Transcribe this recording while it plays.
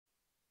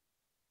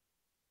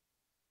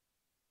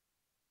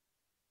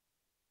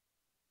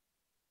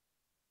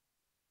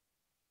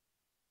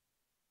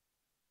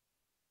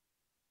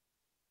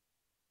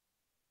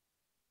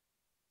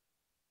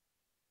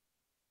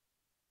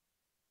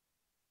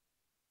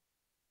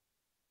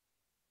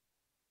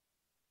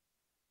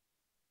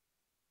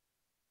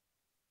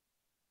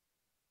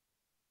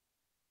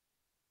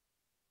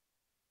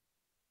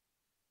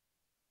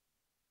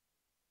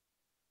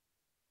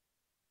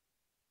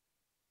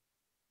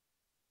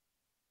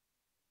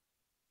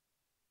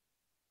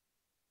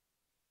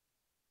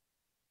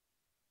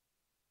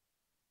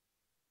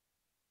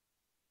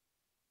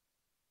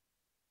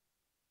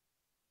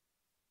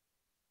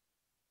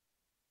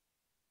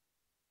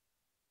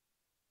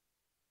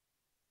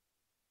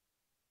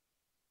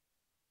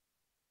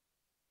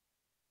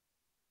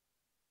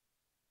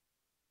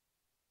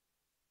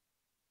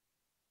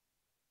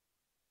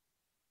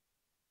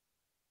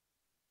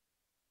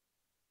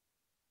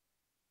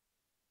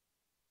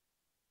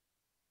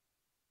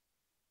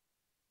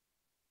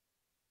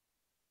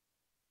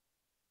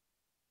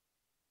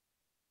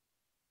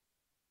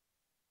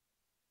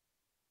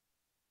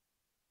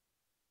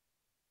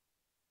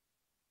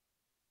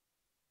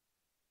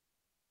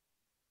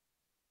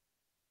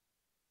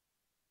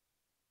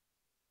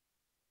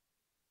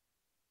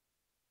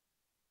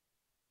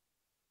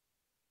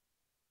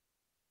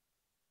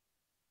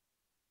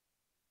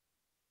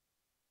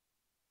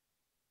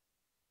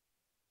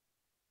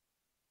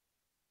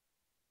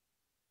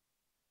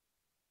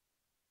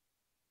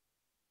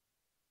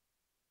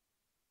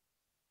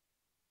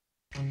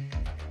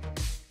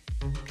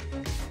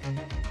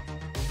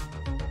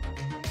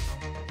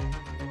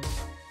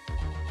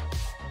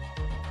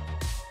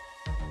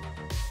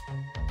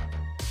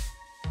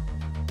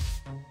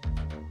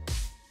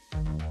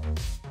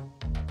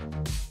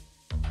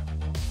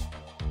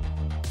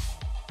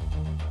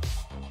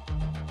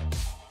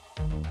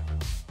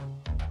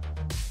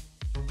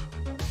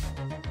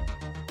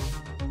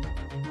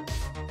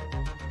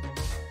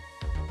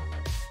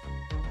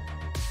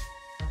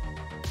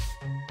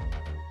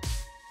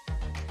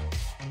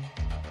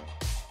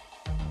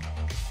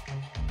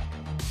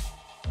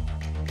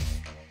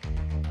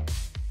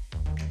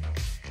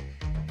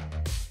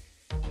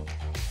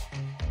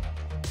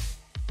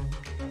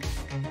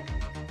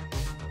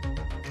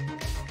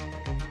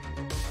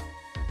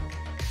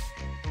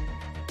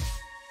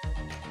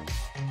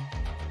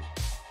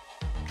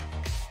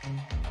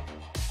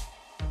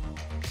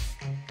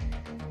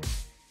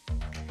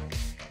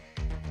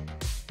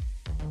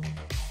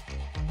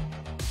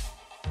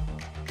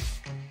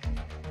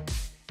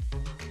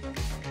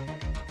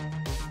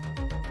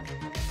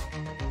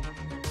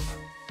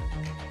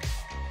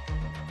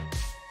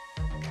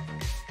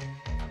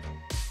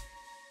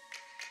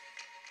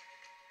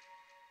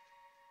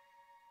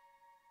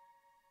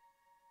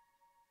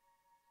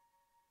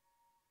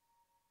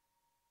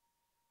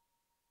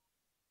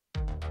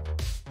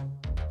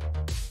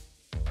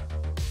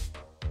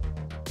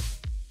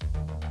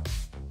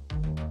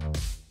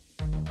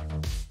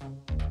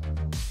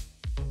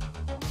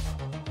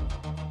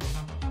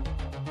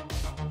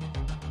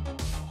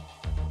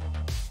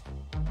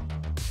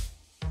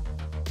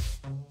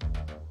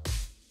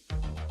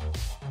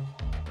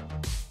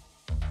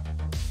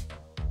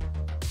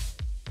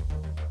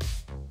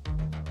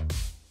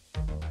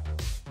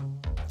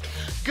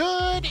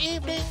Good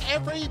evening,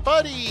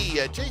 everybody!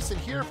 Jason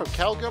here from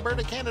Calgary,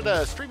 Alberta,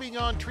 Canada, streaming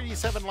on Treaty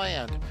 7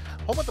 land,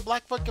 home of the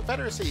Blackfoot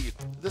Confederacy,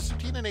 the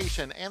Tsuu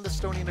Nation, and the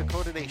Stoney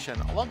Nakoda Nation,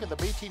 along with the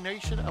Métis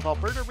Nation of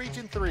Alberta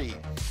Region 3.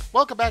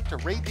 Welcome back to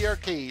Raid the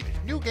Arcade,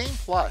 New Game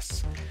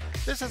Plus.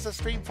 This is a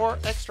stream for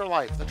Extra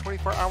Life, the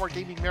 24-hour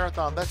gaming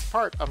marathon that's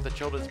part of the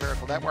Children's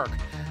Miracle Network.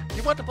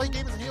 You want to play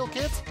games and heal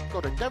kids? Go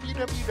to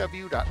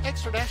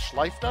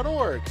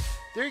www.extra-life.org.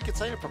 There you can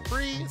sign up for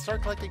free and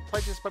start collecting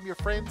pledges from your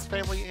friends,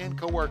 family, and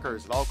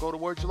co-workers. It'll all go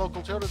towards your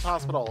local children's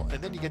hospital,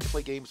 and then you get to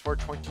play games for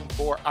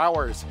 24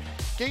 hours.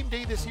 Game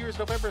day this year is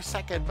November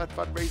 2nd, but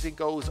fundraising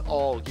goes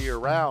all year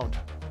round.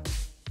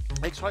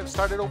 Extra Life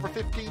started over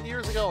 15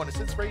 years ago and has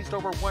since raised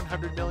over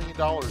 $100 million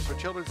for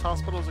children's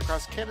hospitals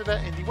across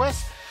Canada and the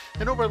US,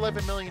 and over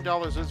 $11 million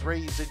was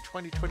raised in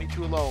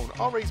 2022 alone,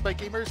 all raised by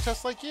gamers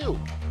just like you.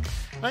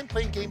 I'm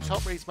playing games to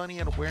help raise money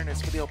and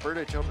awareness for the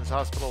Alberta Children's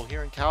Hospital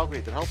here in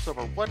Calgary that helps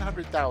over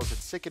 100,000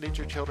 sick and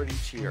injured children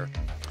each year.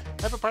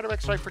 I've been part of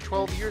Extra Life for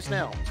 12 years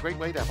now. It's a great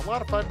way to have a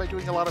lot of fun by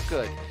doing a lot of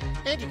good.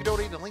 And you can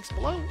donate in the links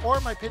below or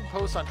my pinned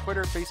posts on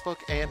Twitter, Facebook,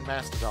 and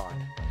Mastodon.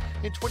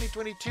 In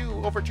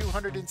 2022, over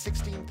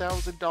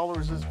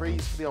 $216,000 was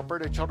raised for the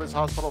Alberta Children's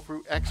Hospital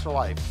through Extra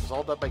Life. It was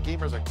all done by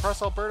gamers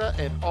across Alberta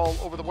and all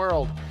over the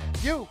world.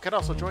 You can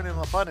also join in on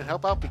the fun and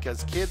help out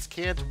because kids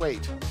can't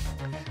wait.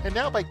 And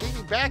now by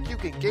gaming back, you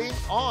can game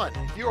on.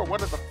 If you are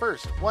one of the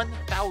first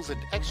 1,000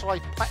 Extra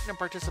Life Platinum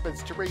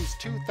participants to raise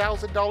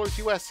 $2,000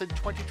 US in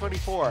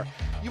 2024,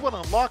 you will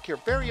unlock your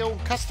very own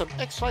custom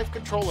Extra Life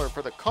controller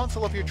for the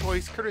console of your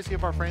choice, courtesy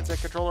of our friends at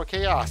Controller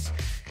Chaos.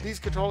 These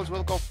controllers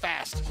will go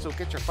fast, so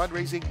get your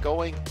fundraising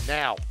going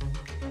now.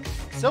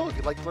 So if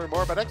you'd like to learn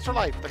more about Extra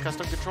Life, the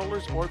custom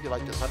controllers, or if you'd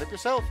like to sign up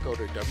yourself, go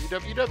to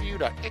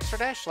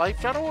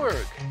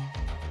www.extra-life.org.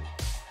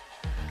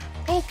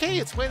 Okay,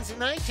 it's Wednesday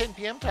night, 10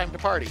 p.m., time to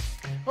party.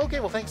 Okay,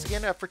 well thanks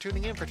again for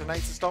tuning in for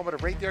tonight's installment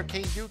of Raid the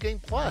Arcade New Game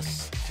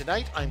Plus.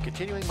 Tonight, I'm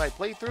continuing my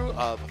playthrough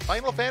of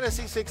Final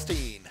Fantasy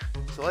XVI.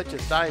 So let's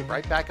just dive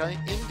right back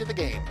into the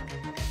game.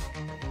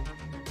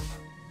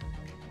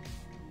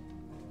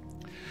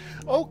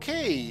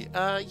 Okay,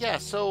 yeah,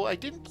 so I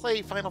didn't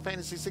play Final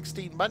Fantasy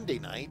XVI Monday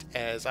night,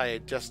 as I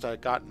had just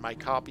gotten my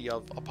copy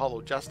of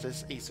Apollo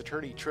Justice Ace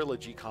Attorney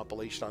Trilogy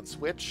compilation on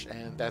Switch,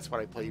 and that's what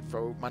I played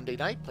for Monday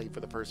night, played for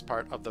the first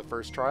part of the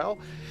first trial,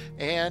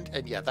 and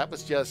yeah, that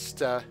was just,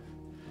 that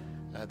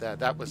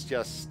was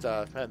just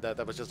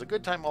a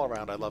good time all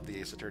around. I love the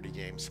Ace Attorney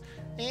games.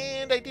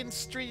 And I didn't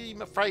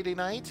stream Friday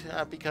night,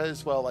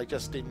 because, well, I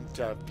just didn't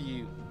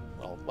feel...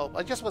 Well,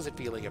 I just wasn't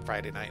feeling it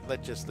Friday night.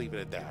 Let's just leave it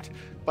at that.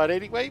 But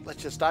anyway,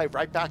 let's just dive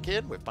right back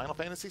in with Final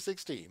Fantasy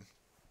XVI.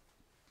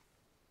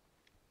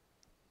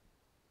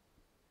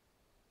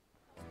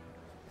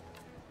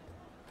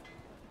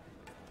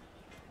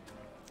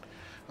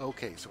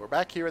 Okay, so we're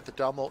back here at the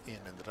Dommel Inn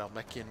in the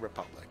Dalmekian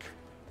Republic.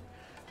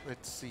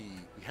 Let's see.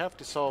 We have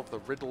to solve the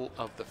riddle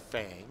of the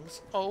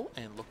Fangs. Oh,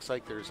 and looks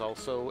like there's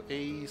also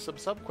some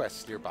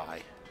subquests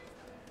nearby.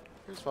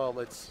 First of all,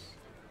 let's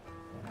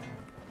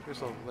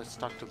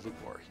talk to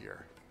Lumor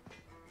here.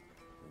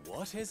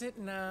 What is it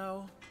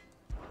now?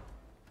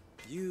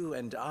 You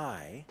and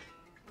I?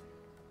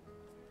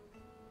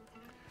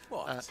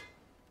 What?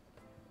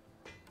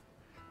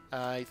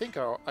 I think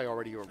I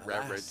already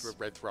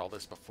read through all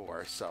this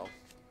before, so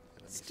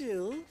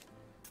Still.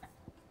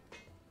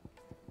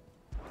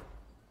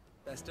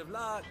 Best of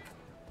luck.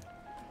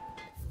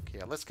 Okay,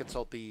 yeah, let's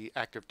consult the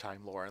active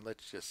time lore and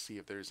let's just see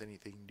if there's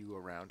anything new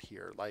around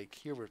here. Like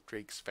here with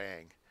Drake's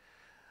Fang.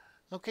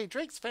 Okay,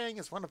 Drake's Fang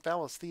is one of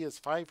Valisthea's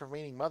 5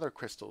 remaining mother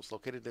crystals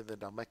located in the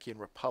Namekian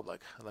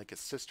Republic. Unlike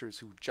its sisters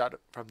who jut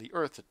from the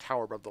earth to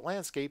tower above the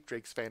landscape,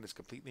 Drake's Fang is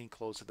completely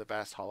enclosed in the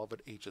vast hollow of an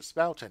ageless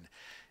mountain,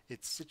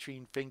 its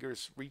citrine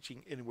fingers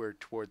reaching inward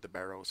toward the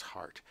barrow's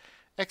heart.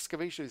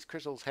 Excavation of these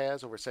crystals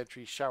has, over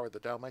centuries, showered the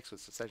Dalmex with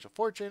substantial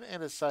fortune,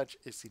 and as such,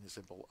 is seen as a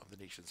symbol of the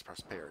nation's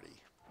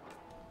prosperity.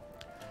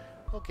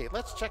 Okay,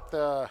 let's check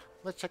the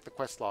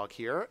quest log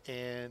here,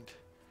 and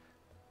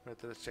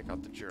let's check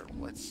out the journal.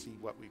 Let's see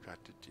what we've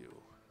got to do.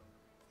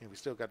 And we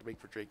still got to make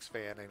for Drake's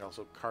Fan and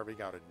also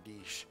carving out a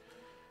niche.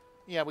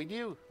 Yeah, we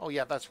do. Oh,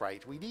 yeah, that's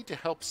right. We need to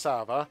help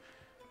Sava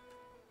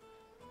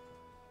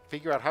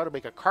figure out how to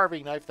make a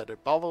carving knife that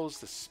embellows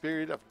the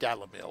spirit of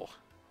Dalamil.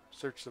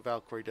 Search the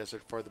Valkyrie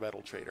Desert for the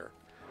metal trader.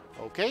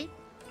 Okay,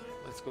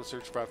 let's go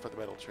search for the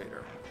metal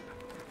trader.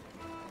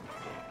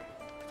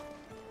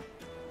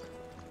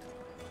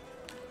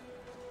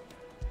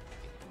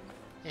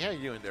 Hey, how you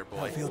doing there,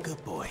 boy? I feel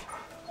good, boy.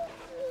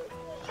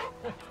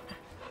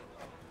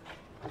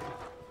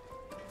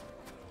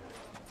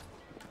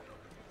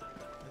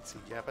 Let's see.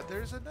 Yeah, but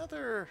there's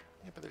another.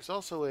 Yeah, but there's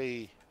also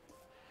a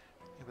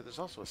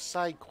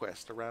side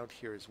quest around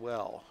here as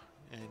well.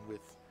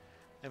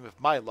 And with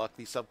my luck,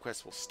 these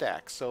subquests will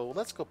stack. So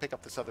let's go pick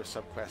up this other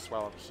subquest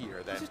while I'm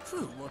here. Then. Is it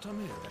true what I'm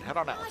hearing? And head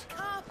on out. My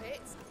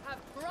carpets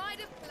have pride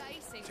of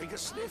place in Take a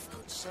sniff,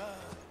 good sir.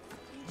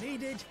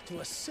 Kneaded to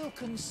a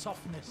silken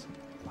softness,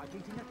 like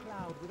eating a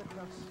cloud with a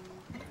crust.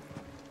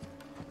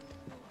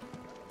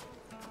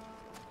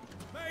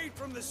 Made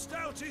from the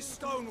stoutest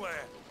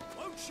stoneware.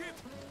 Won't chip,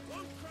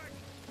 won't crack,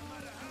 no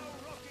matter how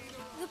rocky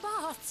The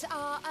baths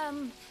are,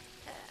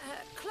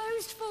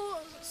 closed for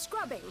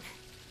scrubbing.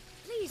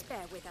 Please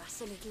bear with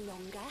us a little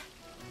longer.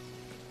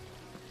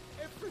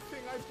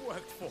 Everything I've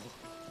worked for,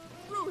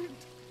 ruined.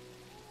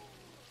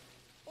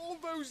 All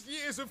those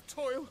years of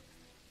toil,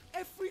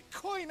 every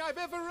coin I've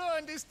ever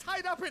earned is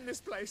tied up in this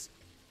place.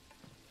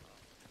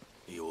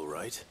 You all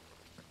right?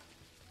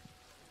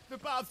 The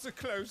baths are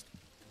closed.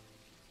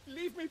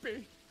 Leave me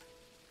be.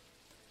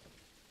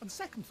 On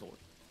second thought,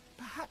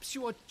 perhaps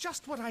you are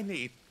just what I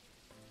need.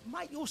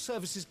 Might your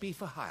services be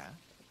for hire?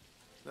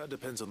 That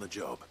depends on the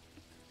job.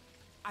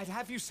 I'd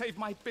have you save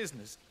my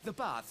business, the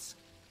baths.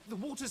 The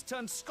water's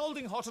turned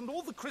scalding hot and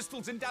all the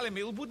crystals in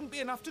Dalamil wouldn't be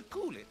enough to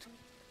cool it.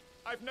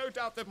 I've no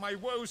doubt that my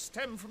woes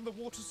stem from the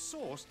water's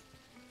source.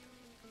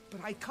 But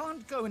I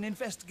can't go and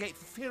investigate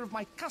for fear of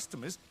my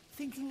customers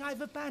thinking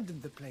I've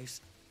abandoned the place.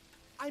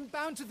 I'm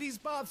bound to these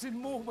baths in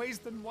more ways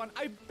than one.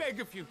 I beg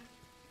of you,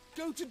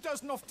 go to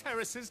Dusnoff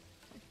Terraces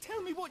and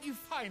tell me what you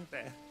find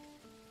there.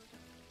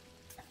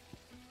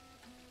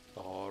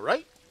 All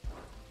right.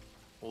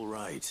 All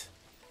right.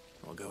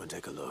 I'll go and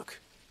take a look.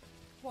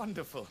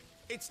 Wonderful.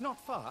 It's not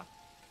far.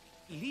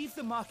 Leave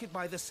the market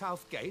by the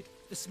south gate.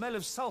 The smell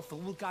of sulfur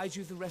will guide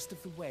you the rest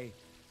of the way.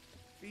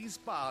 These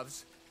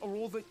baths are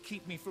all that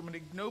keep me from an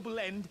ignoble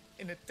end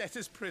in a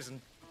debtor's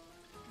prison.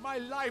 My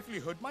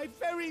livelihood, my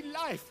very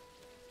life,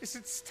 is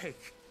at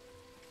stake.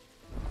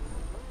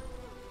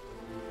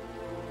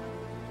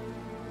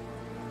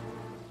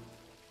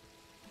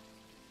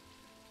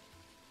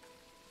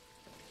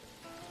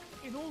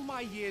 In all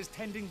my years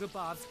tending the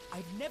baths,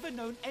 I've never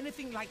known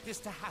anything like this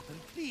to happen.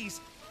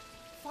 Please,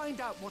 find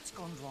out what's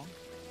gone wrong.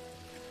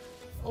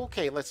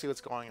 Okay, let's see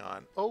what's going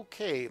on.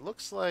 Okay,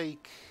 looks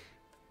like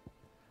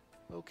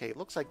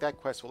that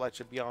quest will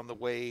actually be on the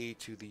way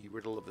to the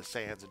Riddle of the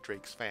Sands and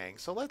Drake's Fang.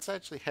 So let's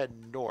actually head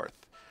north.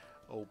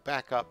 Oh,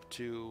 back up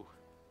to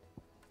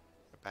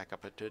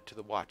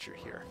the Watcher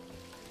here.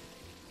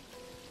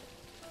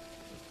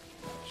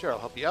 Sure, I'll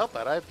help you out,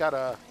 but I've got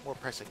a more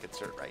pressing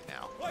concern right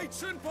now.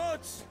 Weights and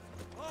pots!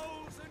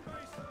 Holes and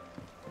mason!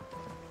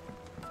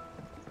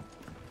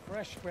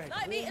 Fresh bread,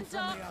 Like meat warm and from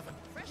dark. the oven.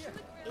 Fresh from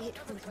the grill. It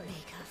would make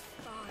a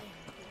fine.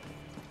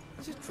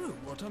 Is it true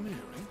what I'm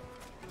hearing?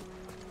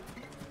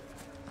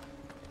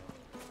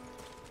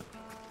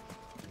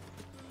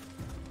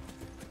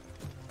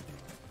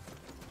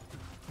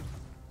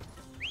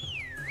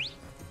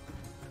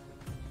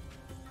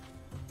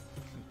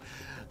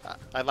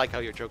 I like how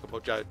your Chocobo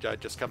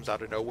just comes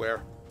out of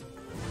nowhere.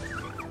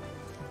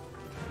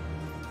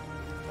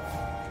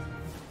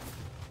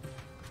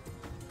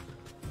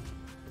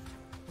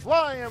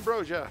 Fly,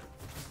 Ambrosia!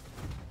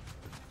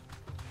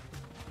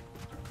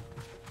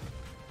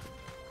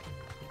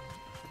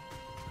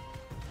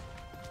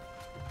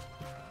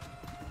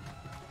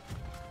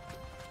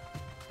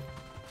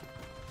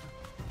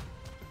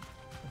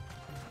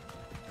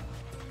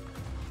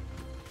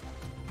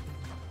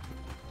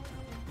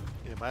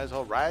 You might as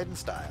well ride in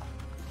style.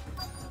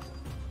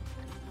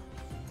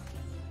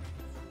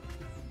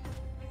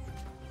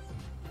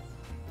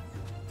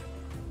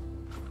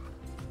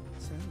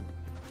 So,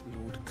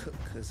 Lord Cook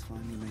has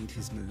finally made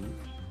his move.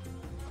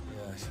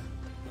 Yes,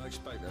 I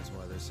expect that's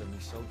why there's so many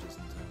soldiers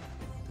in town,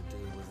 to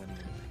deal with any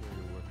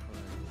Imperial reprisals.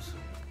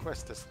 suppose.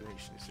 Quest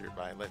destination is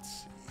nearby.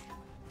 Let's see.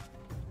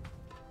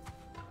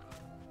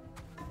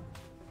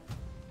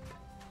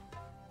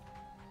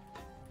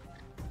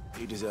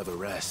 You deserve a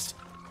rest.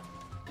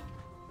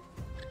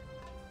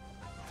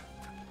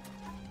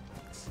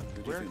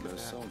 Who do you think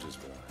those soldiers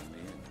were in the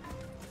end?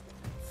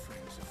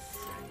 Friends of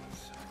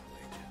friends, I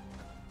wager.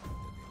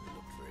 They didn't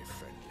look very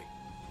friendly.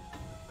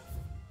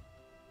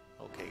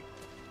 Okay.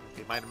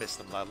 Okay, might have missed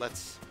them.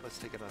 Let's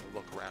take another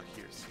look around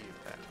here. See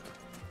if that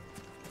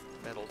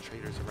metal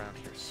trader's around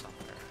here somewhere.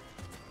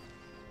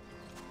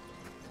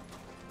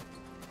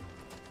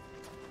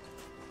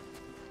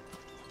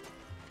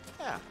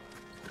 Yeah.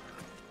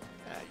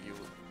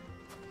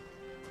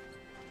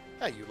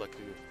 You look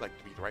like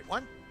to be the right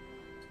one.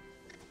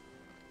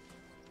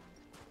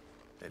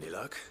 Any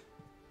luck?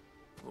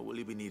 Or will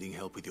you be needing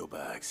help with your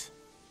bags?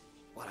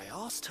 Well, I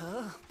asked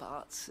her,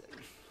 but...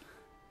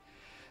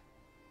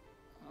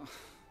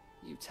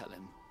 you tell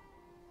him.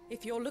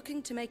 If you're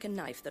looking to make a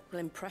knife that will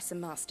impress a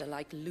master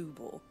like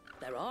Lubor,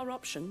 there are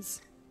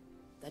options.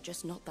 They're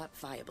just not that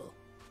viable.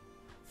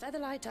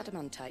 Featherlight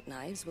adamantite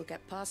knives will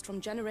get passed from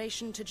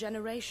generation to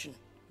generation,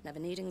 never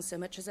needing so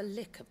much as a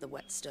lick of the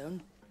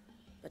whetstone.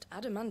 But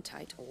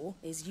adamantite ore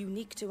is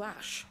unique to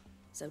ash,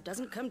 so it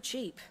doesn't come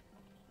cheap.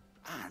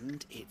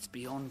 And it's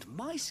beyond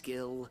my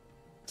skill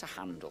to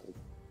handle.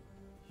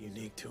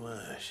 Unique to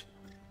ash.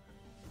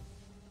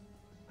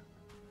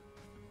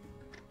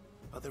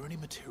 Are there any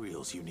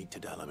materials unique to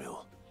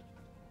Dalamil?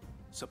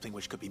 Something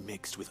which could be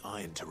mixed with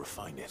iron to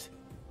refine it.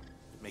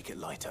 Make it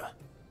lighter.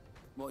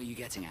 What are you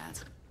getting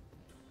at?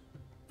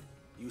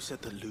 You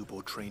said that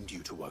Lubor trained you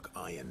to work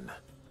iron.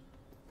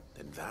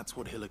 Then that's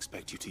what he'll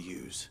expect you to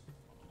use.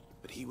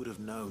 But he would have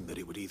known that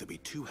it would either be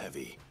too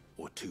heavy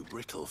or too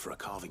brittle for a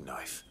carving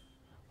knife.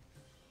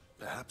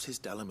 Perhaps his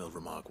Dalamil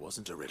remark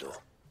wasn't a riddle,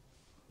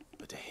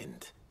 but a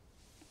hint.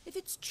 If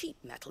it's cheap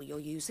metal you're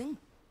using,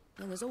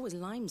 then there's always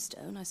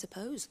limestone, I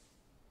suppose.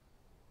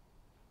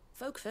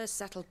 Folk first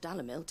settled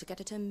Dalamil to get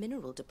at her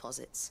mineral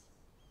deposits.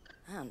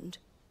 And,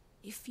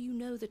 if you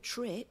know the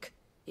trick,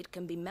 it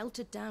can be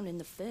melted down in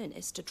the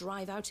furnace to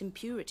drive out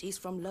impurities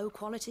from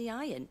low-quality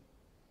iron.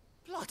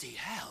 Bloody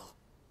hell!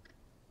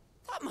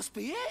 That must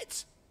be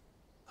it!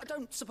 I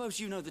don't suppose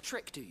you know the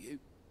trick, do you?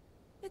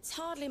 It's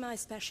hardly my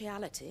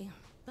speciality,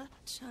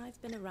 but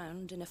I've been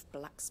around enough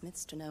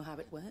blacksmiths to know how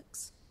it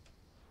works.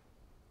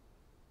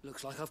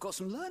 Looks like I've got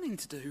some learning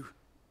to do.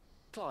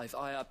 Clive,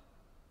 I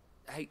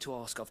hate to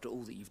ask after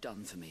all that you've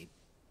done for me,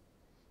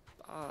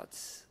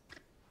 but...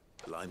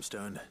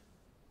 Limestone?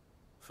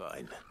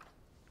 Fine.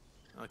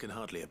 I can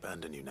hardly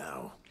abandon you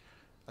now.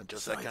 I'm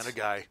just that kind of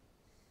guy.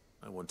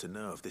 I want to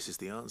know if this is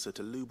the answer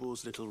to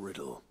Lubor's little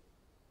riddle.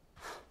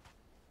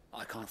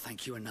 I can't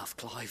thank you enough,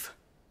 Clive.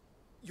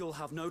 You'll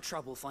have no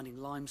trouble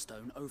finding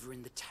limestone over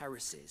in the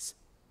terraces.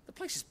 The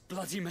place is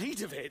bloody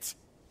made of it.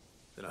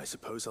 Then I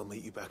suppose I'll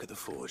meet you back at the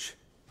forge.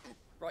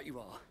 Right you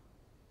are.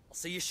 I'll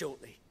see you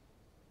shortly.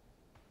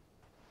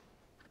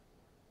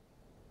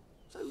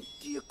 So,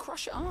 do you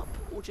crush it up,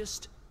 or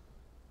just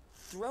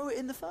throw it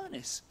in the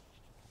furnace?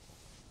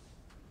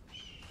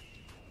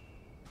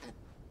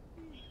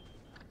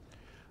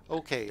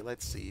 Okay,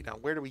 let's see. Now,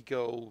 where do we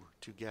go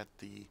to get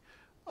the...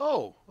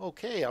 Oh,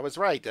 okay, I was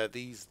right.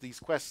 These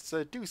quests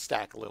do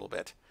stack a little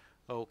bit.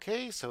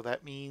 Okay, so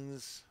that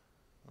means...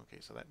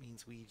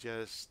 we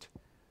just...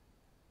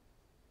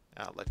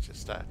 let's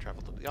just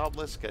travel to the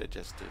obelisk,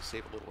 just to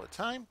save a little bit of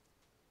time.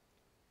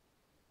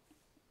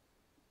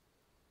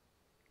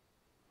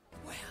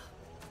 Well,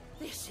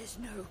 this is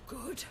no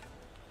good.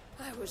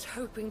 I was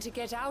hoping to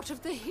get out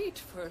of the heat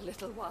for a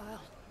little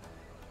while.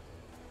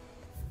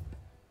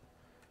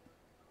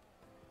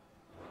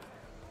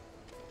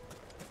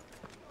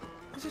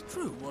 Is it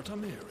true what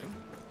I'm hearing?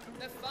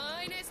 The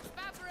finest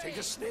fabric! Take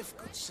a sniff,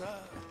 good sir.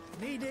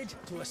 Kneaded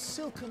to a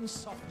silken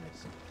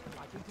softness,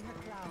 like eating a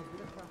cloud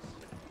with a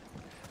crust.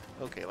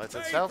 Okay, let's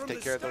head south,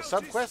 take care of those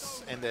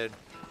sub-quests, and then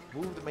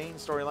move the main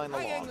storyline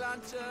along.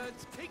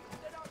 Lanterns, keep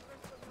it up.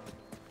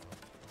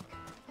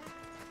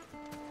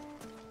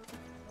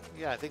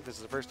 Yeah, I think this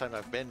is the first time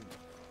I've been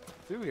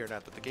through here now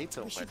that the gate's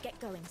open. We should get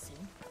going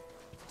soon.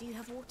 Do you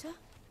have water?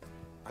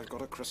 I've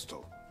got a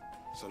crystal.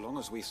 So long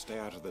as we stay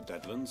out of the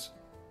Deadlands,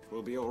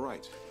 we'll be all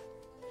right.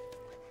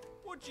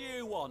 What do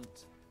you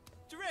want?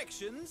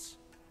 Directions?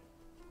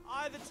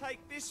 Either take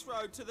this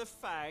road to the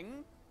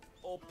Fang,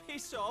 or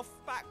piss off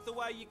back the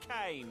way you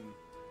came.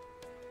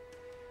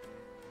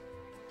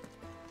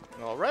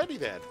 Alrighty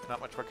then. Not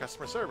much for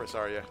customer service,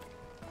 are you?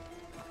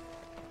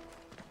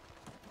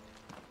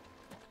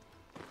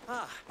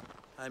 Ah,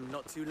 I'm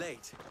not too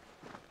late.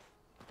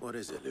 What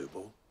is it,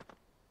 Lubor?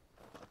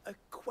 A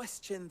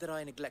question that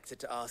I neglected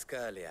to ask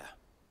earlier.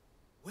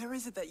 Where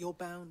is it that you're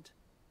bound?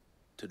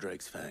 To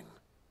Drake's Fang.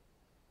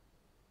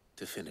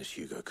 To finish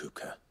Hugo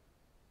Kupka.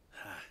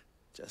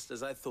 Just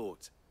as I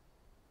thought.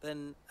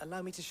 Then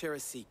allow me to share a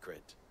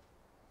secret.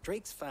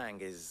 Drake's Fang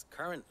is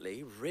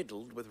currently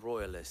riddled with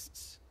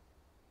royalists.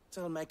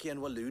 Talmeki and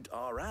Walud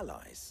are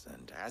allies,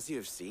 and as you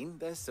have seen,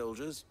 their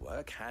soldiers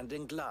work hand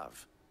in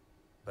glove.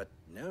 But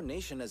no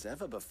nation has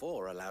ever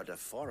before allowed a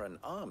foreign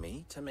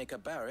army to make a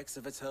barracks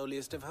of its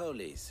holiest of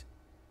holies.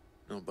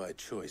 Not by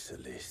choice,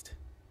 at least.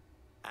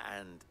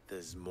 And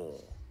there's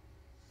more.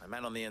 A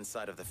man on the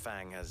inside of the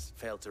Fang has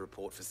failed to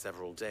report for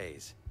several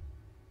days.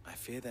 I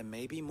fear there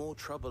may be more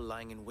trouble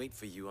lying in wait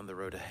for you on the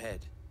road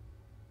ahead.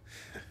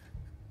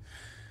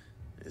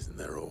 Isn't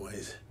there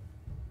always?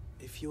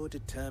 If you're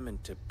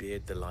determined to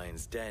beard the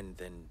lion's den,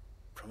 then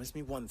promise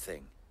me one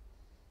thing.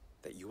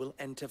 That you will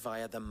enter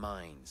via the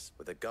mines,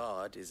 where the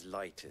guard is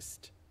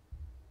lightest.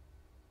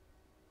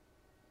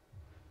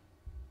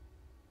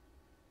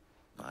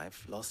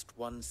 I've lost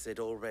one Cid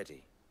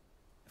already.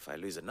 If I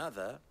lose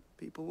another,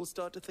 people will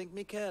start to think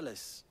me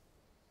careless.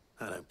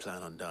 I don't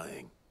plan on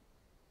dying.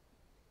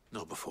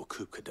 Not before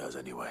Kupka does,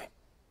 anyway.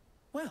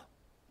 Well,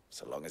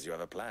 so long as you have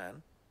a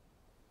plan.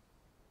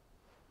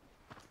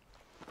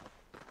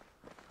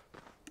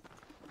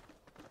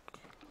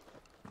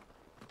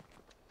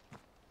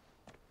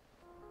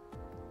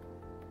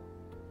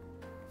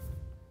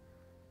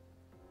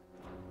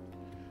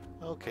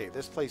 Okay,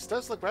 this place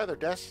does look rather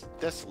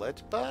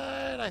desolate,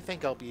 but I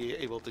think I'll be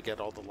able to get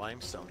all the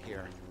limestone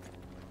here.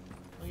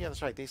 Oh yeah,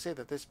 that's right. They say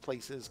that this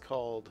place is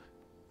called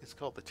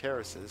the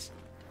Terraces.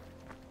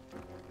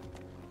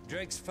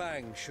 Drake's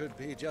Fang should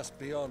be just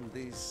beyond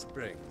these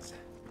springs.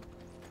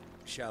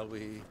 Shall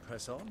we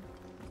press on?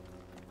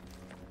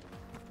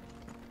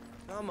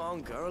 Come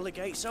on, girl. The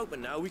gate's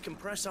open now. We can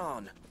press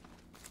on.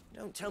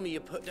 Don't tell me you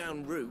put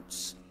down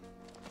roots.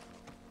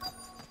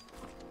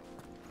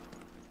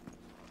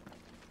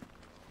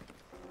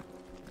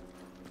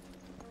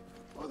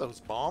 Oh, those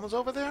bombs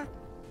over there?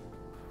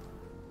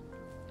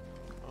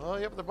 Oh,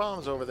 yep, the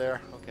bombs over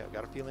there. Okay, I've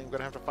got a feeling I'm going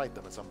to have to fight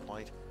them at some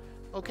point.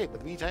 Okay, but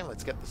in the meantime,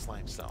 let's get this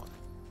limestone.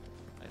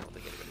 I don't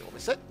think anybody will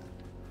miss it.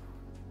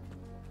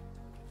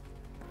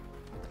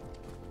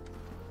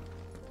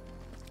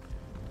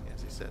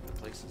 As I said, the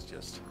place is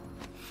just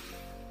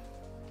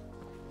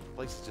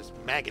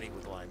maggoty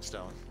with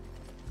limestone.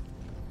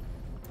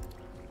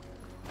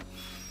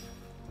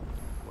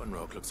 One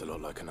rock looks a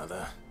lot like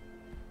another.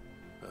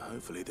 But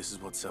hopefully this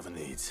is what Seven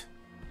needs.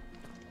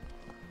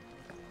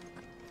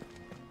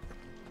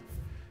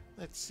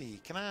 Let's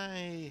see,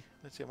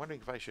 let's see, I'm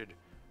wondering if I should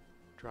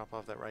drop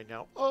off that right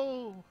now.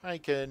 Oh, I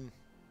can.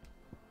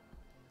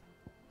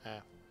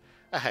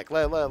 Heck,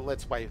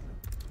 let's wipe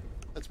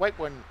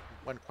one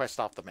quest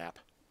off the map.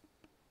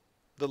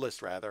 The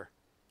list, rather.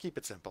 Keep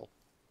it simple.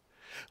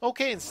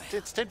 Okay, it's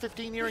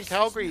 10:15 here in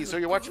Calgary, so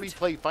you're watching me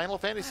play Final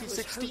Fantasy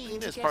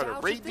XVI as part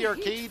of Raid the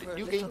Arcade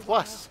New Game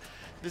Plus.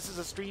 This is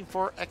a stream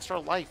for Extra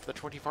Life, the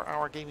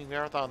 24-hour gaming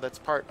marathon that's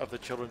part of the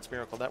Children's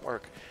Miracle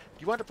Network. Do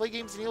you want to play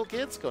games and heal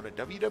kids? Go to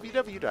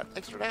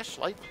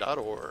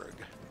www.extra-life.org.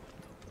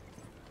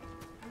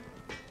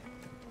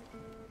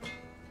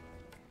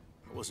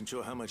 I wasn't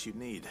sure how much you'd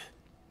need,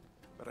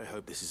 but I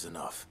hope this is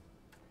enough.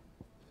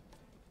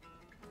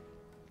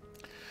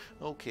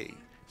 Okay,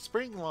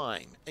 Spring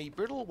Lime, a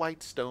brittle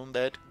white stone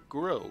that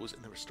grows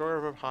in the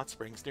restorative hot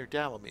springs near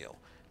Dalamil.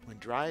 When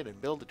dried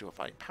and built into a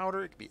fine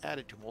powder, it can be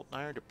added to molten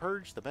iron to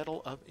purge the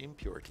metal of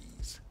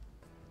impurities.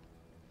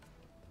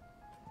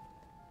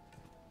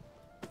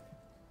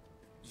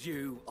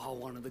 You are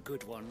one of the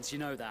good ones, you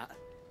know that?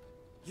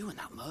 You and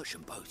that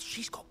merchant both,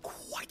 she's got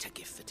quite a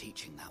gift for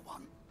teaching that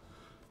one.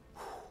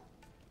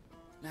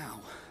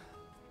 Now,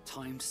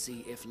 time to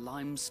see if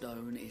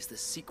limestone is the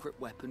secret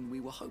weapon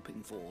we were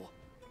hoping for.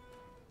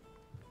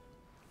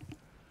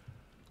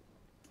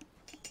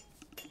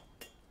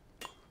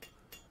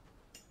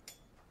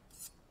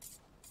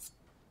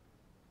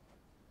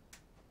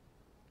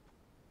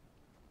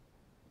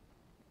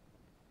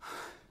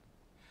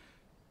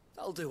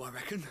 That'll do, I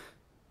reckon.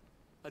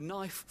 A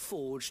knife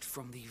forged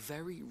from the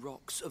very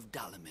rocks of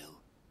Dalamil.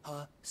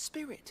 Her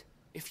spirit,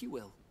 if you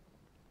will.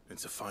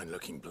 It's a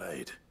fine-looking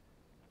blade.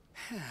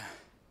 I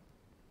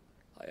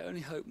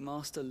only hope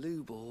Master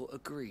Lubor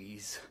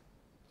agrees.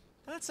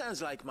 That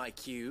sounds like my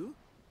cue.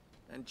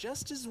 And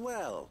just as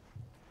well.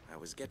 I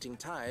was getting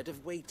tired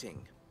of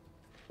waiting.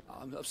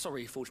 I'm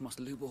sorry, Forge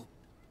Master Lubor.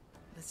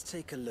 Let's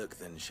take a look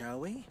then, shall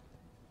we?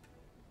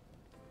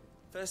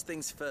 First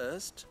things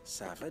first,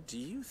 Sava, do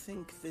you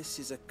think this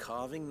is a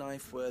carving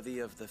knife worthy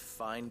of the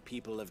fine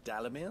people of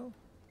Dalamil?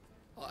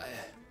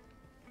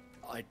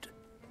 I'd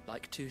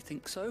like to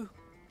think so.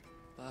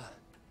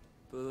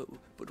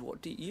 But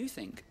what do you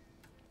think?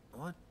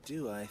 What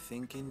do I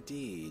think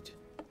indeed?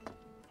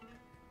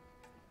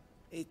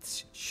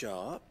 It's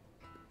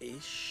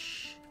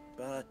sharp-ish,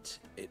 but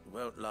it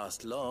won't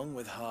last long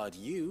with hard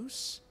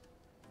use.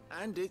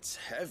 And it's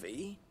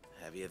heavy,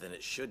 heavier than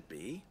it should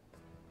be.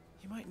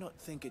 You might not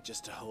think it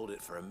just to hold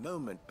it for a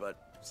moment,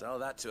 but sell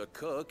that to a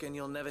cook and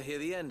you'll never hear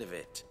the end of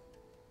it.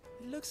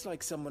 It looks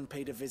like someone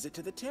paid a visit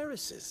to the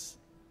terraces.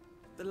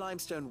 The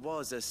limestone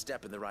was a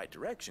step in the right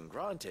direction,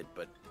 granted,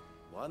 but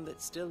one that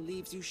still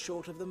leaves you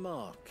short of the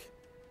mark.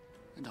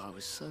 And I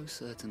was so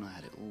certain I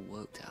had it all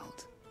worked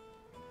out.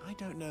 I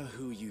don't know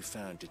who you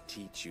found to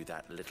teach you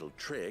that little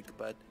trick,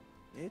 but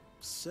it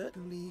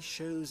certainly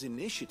shows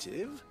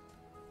initiative.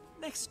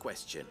 Next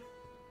question.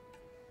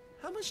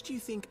 How much do you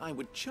think I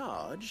would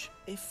charge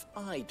if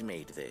I'd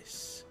made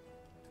this?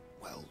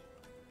 Well,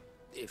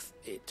 if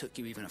it took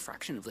you even a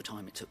fraction of the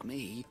time it took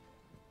me,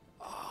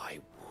 I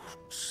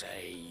would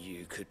say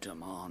you could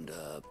demand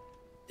a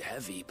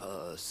heavy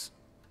purse.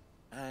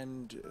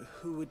 And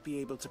who would be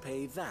able to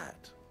pay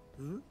that?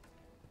 Hmm?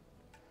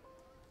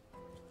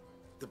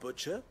 The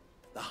butcher?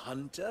 The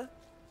hunter?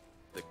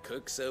 The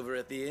cooks over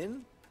at the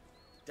inn?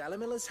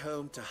 Dalimil is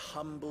home to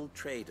humble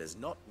traders,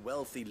 not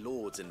wealthy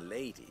lords and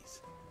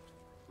ladies.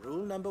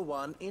 Rule number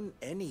 1 in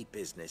any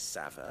business,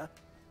 Sava: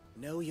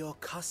 know your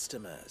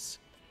customers.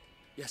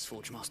 Yes,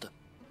 Forge Master.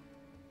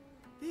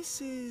 This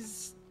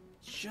is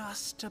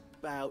just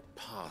about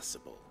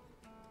passable.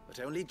 But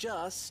only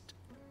just.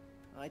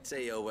 I'd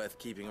say you're worth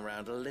keeping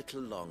around a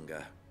little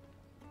longer.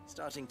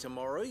 Starting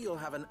tomorrow, you'll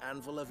have an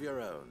anvil of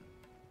your own.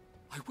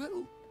 I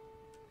will.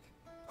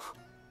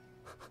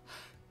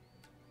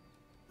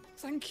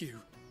 Thank you.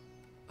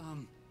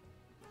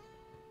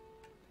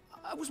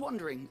 I was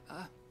wondering,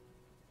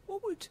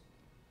 what would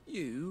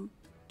you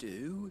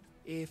do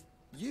if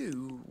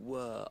you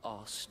were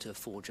asked to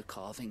forge a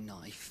carving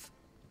knife?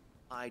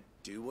 I'd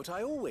do what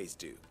I always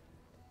do.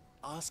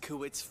 Ask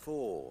who it's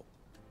for.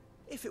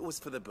 If it was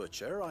for the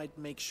butcher, I'd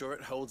make sure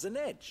it holds an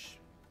edge.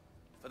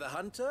 For the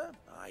hunter,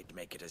 I'd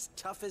make it as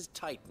tough as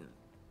Titan.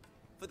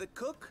 For the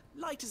cook,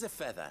 light as a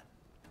feather.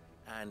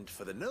 And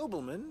for the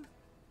nobleman,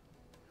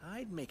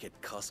 I'd make it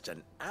cost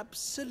an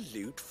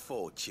absolute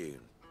fortune.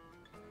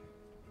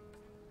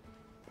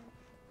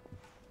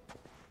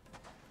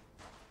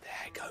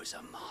 There goes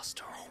a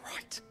master, all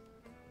right.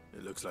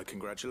 It looks like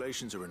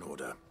congratulations are in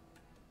order.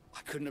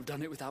 I couldn't have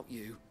done it without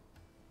you.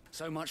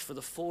 So much for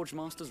the Forge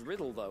Master's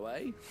riddle, though,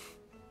 eh?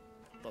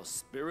 The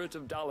spirit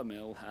of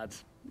Dalimil had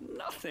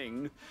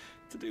nothing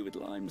to do with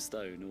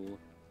limestone or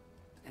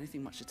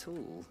anything much at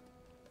all.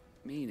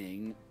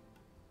 Meaning,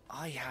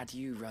 I had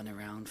you run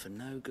around for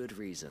no good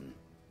reason.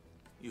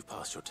 You've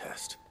passed your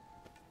test.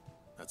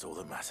 That's all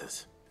that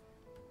matters.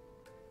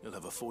 You'll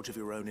have a forge of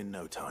your own in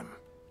no time.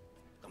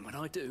 And when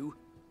I do,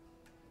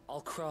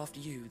 I'll craft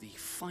you the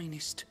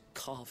finest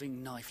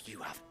carving knife you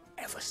have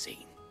ever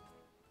seen.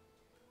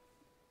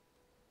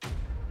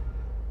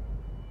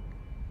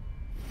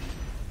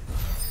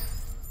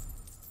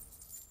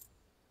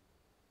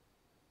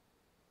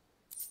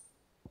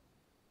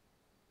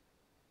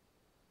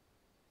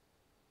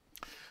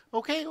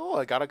 Okay, oh,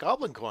 I got a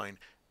goblin coin.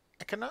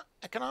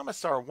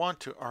 Economists want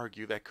to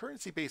argue that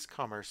currency-based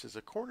commerce is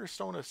a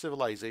cornerstone of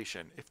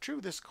civilization. If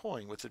true, this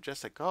coin would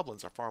suggest that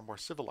goblins are far more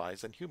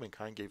civilized than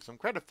humankind gave them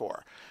credit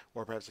for.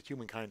 Or perhaps that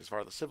humankind is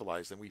far less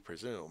civilized than we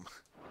presume.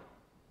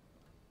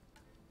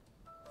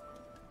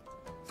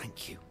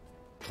 Thank you,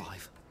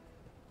 Clive.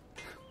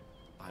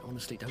 I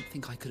honestly don't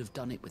think I could have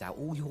done it without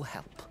all your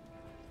help.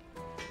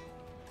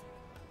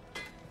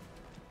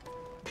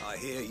 I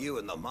hear you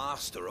and the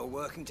Master are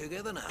working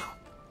together now.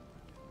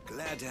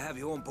 Glad to have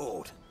you on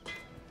board.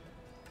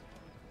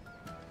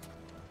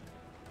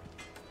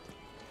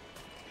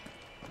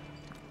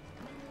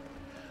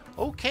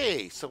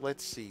 Okay, so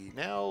let's see.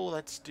 Now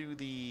let's do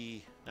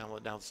the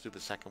let's do the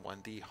second one,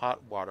 the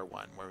hot water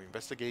one, where we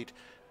investigate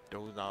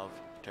Donov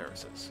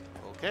terraces.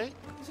 Okay?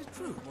 Is it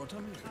true what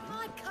I'm reading?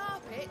 My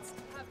carpets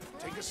have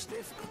Take a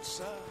sniff, good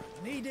sir.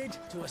 Needed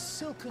to a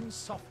silken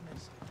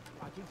softness,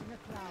 like eating a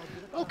cloud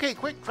with a... Okay,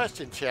 quick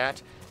question,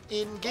 chat.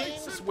 In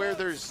games where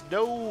there's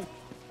no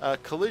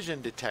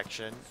collision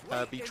detection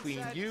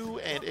between you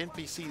and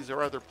NPCs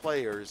or other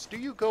players, do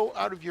you go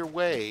out of your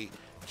way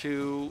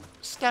to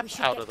step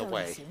out of the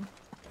way? Soon.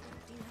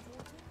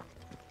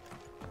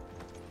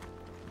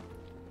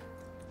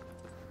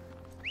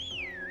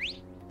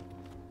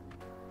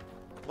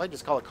 I'd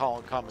just call it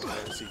comment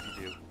and see if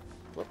you do.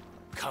 Whoop.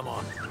 Come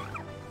on.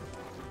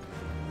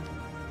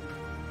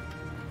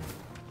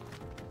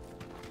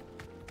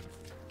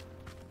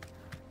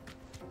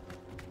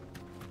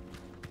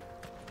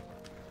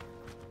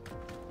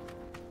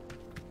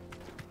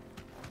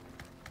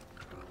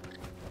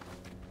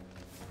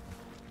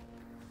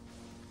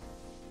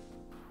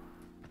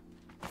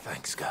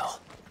 Thanks,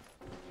 Gal.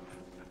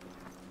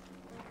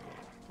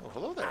 Oh,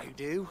 hello there. How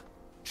do?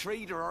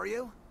 Trader, are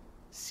you?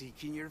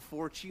 Seeking your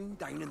fortune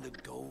down in the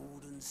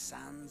golden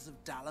sands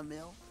of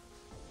Dalimil?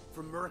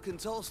 From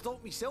mercantile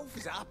stock myself,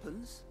 as it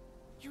happens.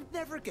 You'd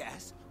never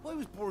guess I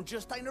was born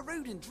just down the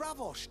road in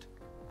Dravost.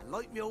 And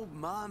like me old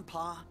ma and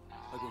pa,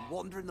 I've been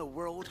wandering the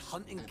world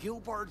hunting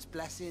Gilbard's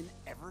blessing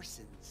ever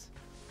since.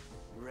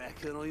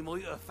 Reckon I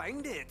might have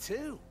found it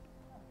too.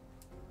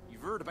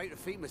 You've heard about the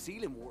famous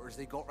healing waters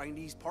they got round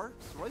these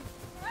parts, right?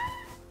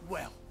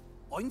 Well,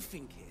 I'm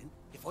thinking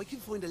if I can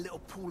find a little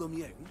pool of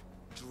my own,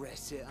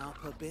 dress it up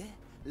a bit,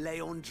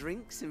 lay on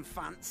drinks and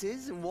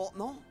fancies and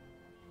whatnot,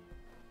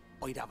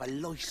 I'd have a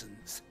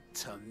license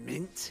to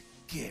mint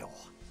Gil.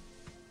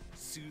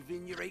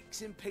 Soothing your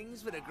aches and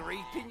pains with a grape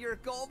in your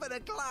gob and a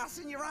glass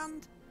in your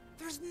hand.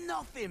 There's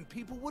nothing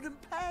people wouldn't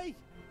pay.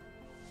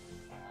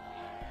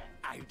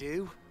 How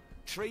do?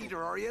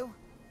 Trader, are you?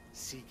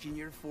 Seeking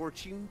your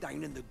fortune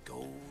down in the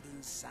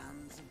golden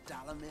sands of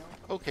Dalimil?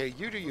 Okay,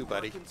 you do you,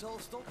 buddy. Mercantile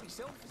stock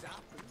myself, as it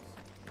happens.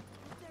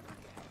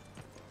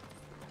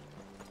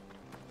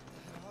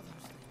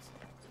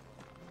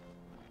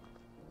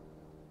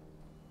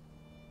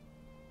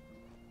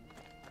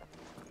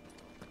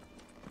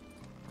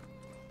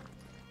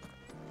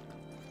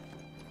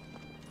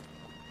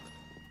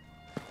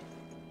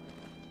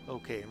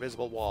 Okay,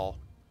 invisible wall.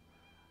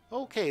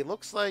 Okay,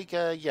 looks like,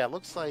 yeah,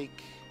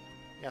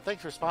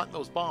 thanks for spotting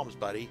those bombs,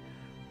 buddy.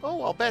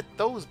 Oh, I'll bet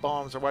those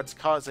bombs are what's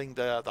causing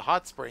the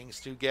hot springs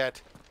to get,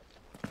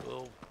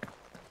 well,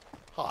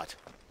 hot.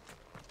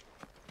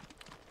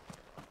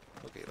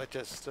 Okay, let's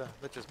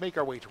just make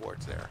our way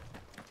towards there.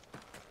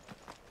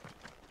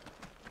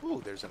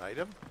 Ooh, there's an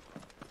item.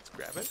 Let's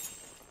grab it.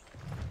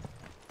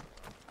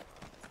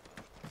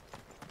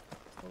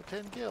 Oh,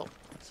 10 gil.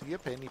 See a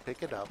penny,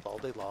 pick it up all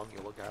day long.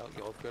 You'll look out.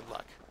 You'll have good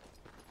luck.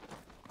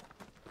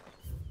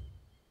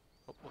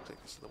 Oh, we'll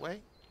take this to the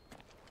way.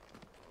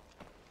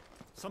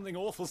 Something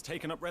awful's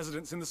taken up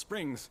residence in the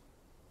springs.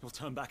 You'll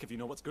turn back if you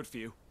know what's good for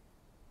you.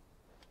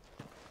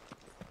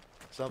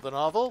 Something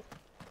awful?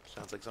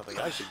 Sounds like something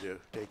I should do.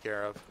 Take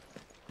care of.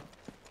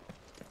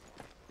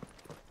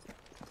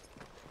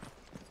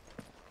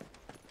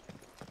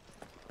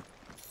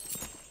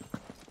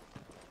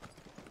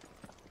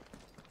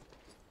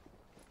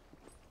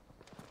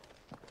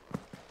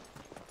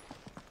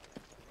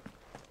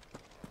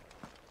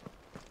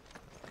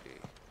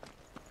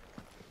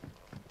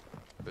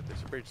 But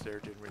there's a bridge there.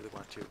 Didn't really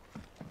want to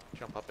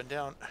jump up and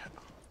down.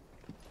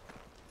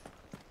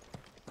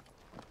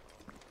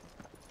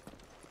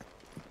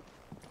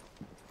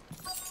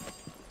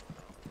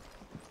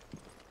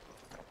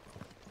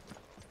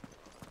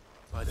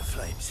 By the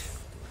flames.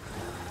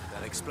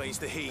 That explains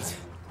the heat.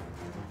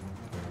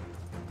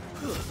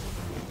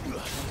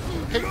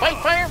 Hey, fight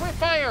fire with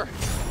fire!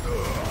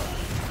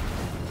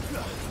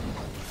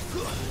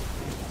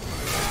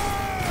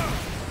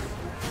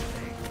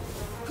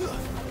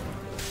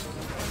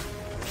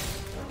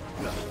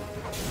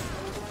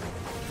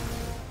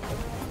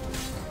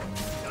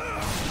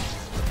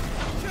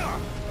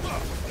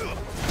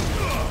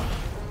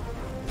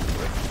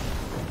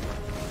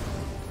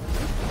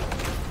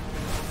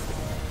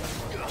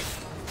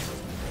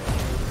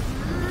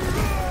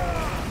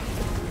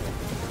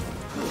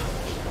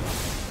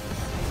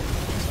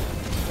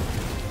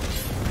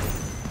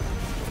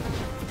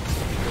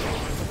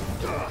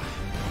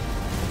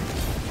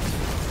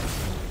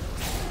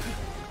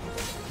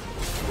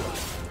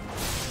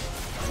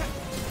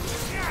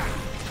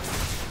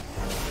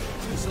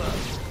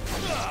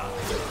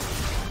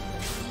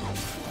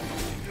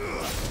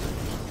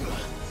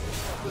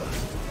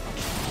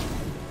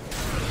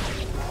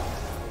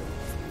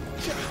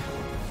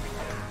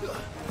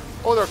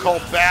 Oh, they're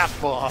called bath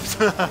bombs.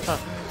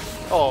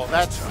 Oh,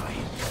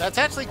 that's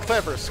actually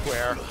clever,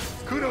 Square.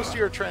 Kudos to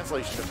your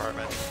translation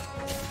department.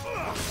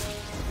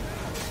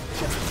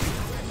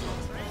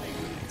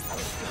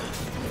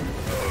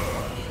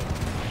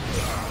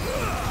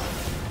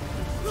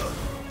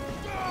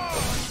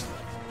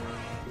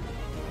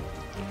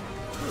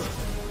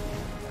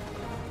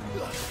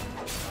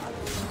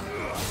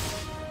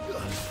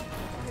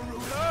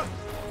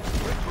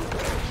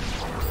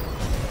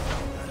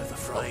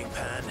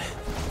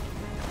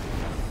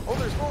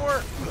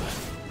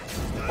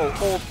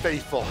 Old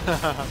Faithful.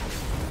 Let's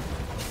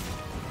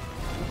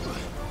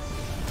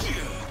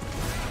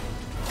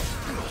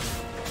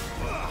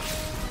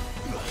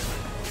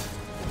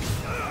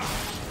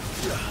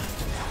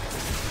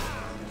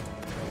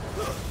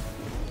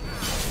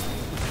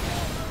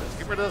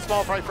get rid of the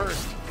small fry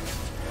first.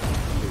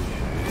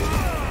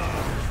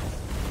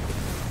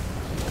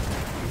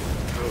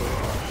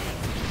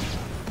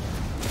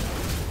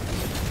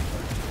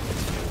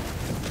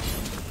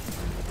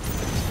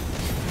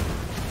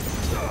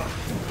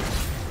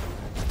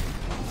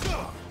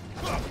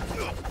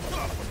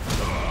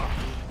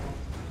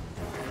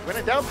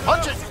 Down,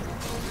 punch it!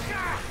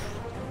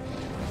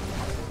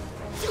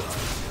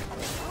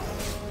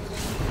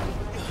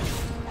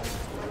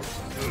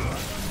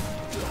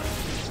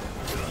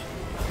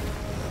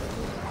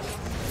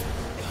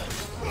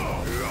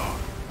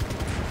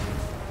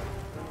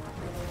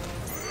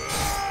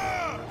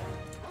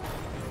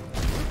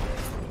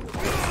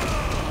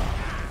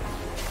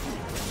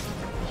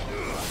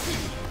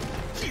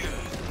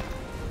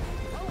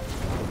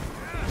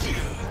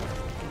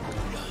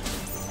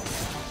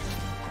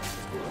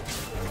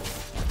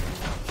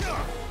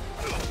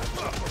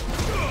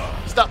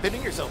 Stop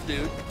hitting yourself,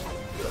 dude.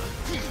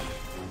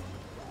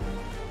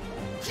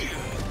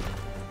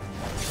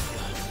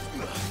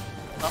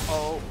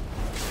 Uh-oh.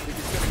 I think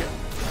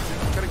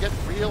it's gonna get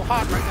real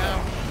hot right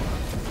now.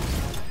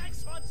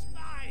 Next one's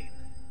mine.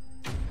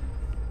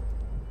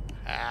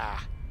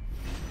 Ah.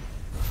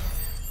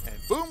 And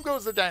boom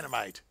goes the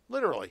dynamite.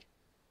 Literally.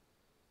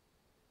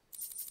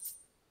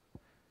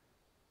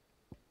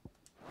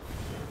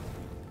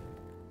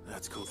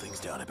 Let's cool things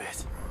down a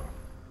bit.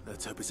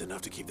 Let's hope it's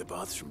enough to keep the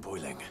baths from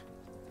boiling.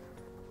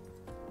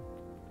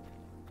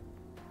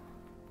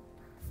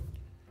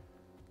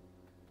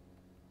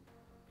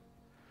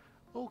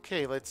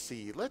 Okay, let's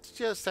see. Let's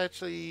just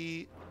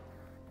actually...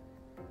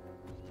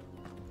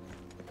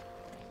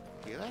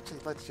 Yeah, actually,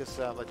 let's just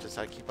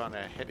keep on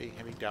heading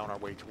down our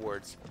way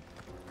towards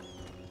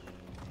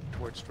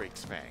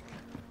Drake's Fang.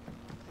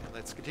 And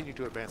let's continue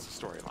to advance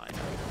the storyline.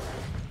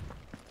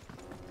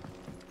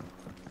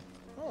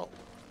 Oh,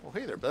 well,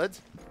 hey there,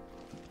 buds.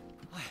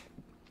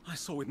 I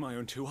saw with my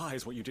own 2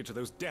 eyes what you did to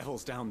those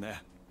devils down there,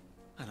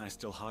 and I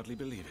still hardly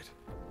believe it.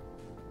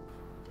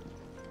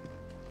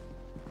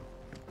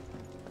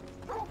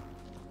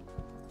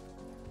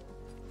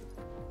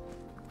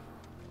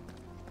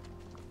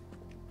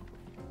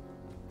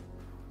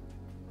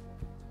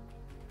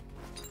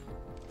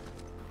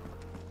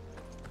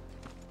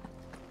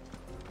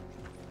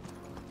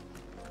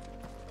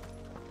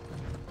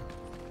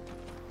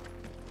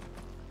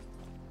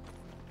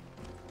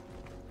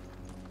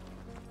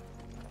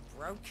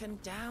 Broken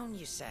down,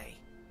 you say?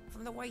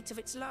 From the weight of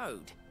its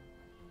load?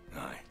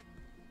 Aye.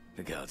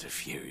 The guards are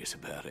furious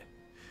about it.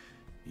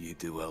 You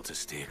do well to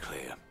steer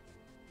clear.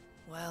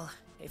 Well,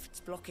 if it's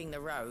blocking the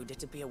road,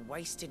 it'd be a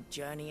wasted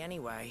journey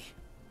anyway.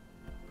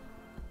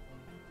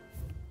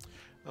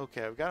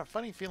 Okay, I've got a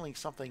funny feeling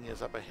something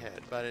is up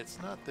ahead, but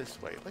it's not this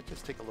way. Let's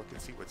just take a look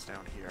and see what's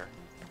down here.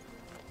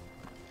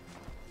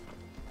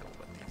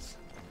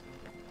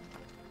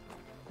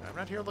 I'm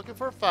not here looking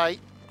for a fight.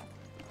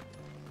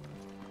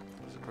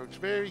 This approach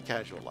very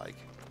casual-like.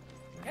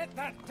 Get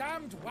that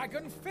damned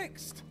wagon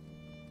fixed!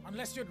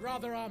 Unless you'd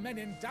rather our men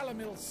in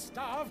Dalimil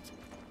starved.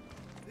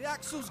 The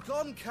axle's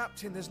gone,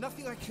 Captain. There's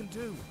nothing I can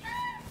do.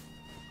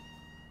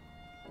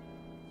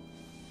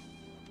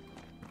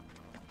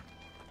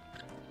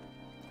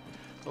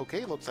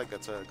 Okay, looks like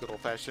that's a good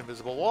old-fashioned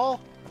invisible wall.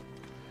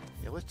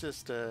 Yeah, let's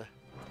just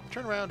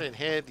turn around and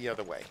head the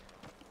other way.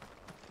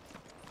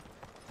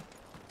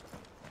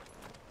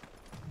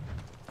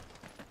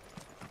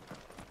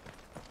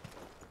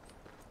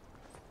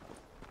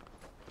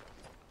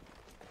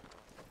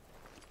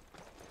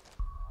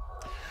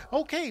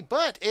 Okay,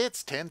 but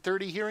it's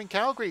 10:30 here in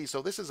Calgary,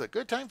 so this is a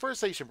good time for a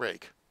station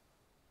break.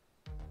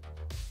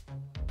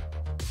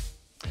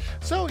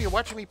 So, you're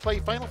watching me play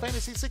Final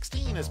Fantasy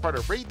XVI as part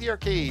of Raid the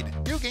Arcade,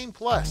 New Game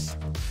Plus.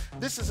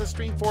 This is a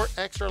stream for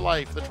Extra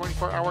Life, the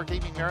 24-hour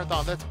gaming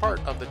marathon that's part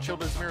of the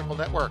Children's Miracle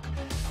Network.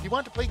 If you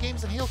want to play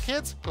games and heal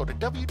kids, go to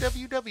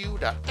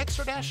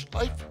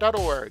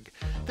www.extra-life.org.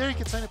 There you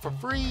can sign up for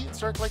free and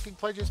start collecting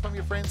pledges from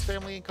your friends,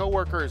 family, and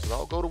co-workers. It'll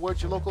all go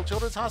towards your local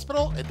children's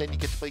hospital, and then you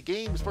get to play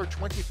games for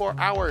 24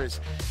 hours.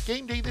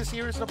 Game day this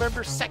year is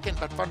November 2nd,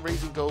 but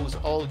fundraising goes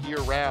all year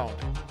round.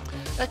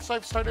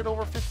 X-Life started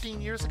over 15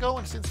 years ago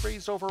and since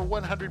raised over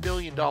 $100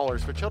 million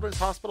for children's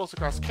hospitals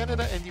across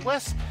Canada and the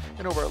US,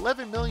 and over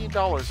 $11 million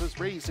was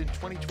raised in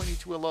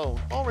 2022 alone,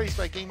 all raised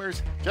by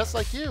gamers just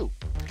like you.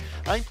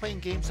 I'm playing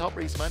games to help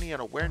raise money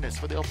and awareness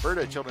for the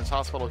Alberta Children's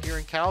Hospital here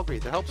in Calgary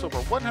that helps over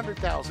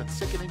 100,000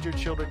 sick and injured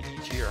children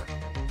each year.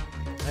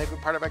 I've been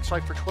part of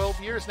X-Life for 12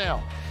 years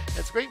now.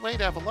 It's a great way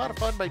to have a lot of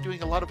fun by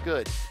doing a lot of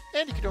good.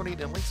 And you can donate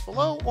in links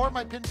below or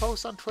my pinned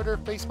posts on Twitter,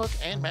 Facebook,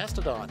 and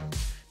Mastodon.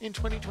 In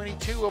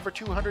 2022, over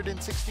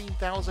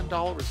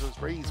 $216,000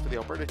 was raised for the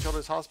Alberta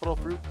Children's Hospital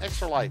through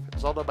Extra Life. It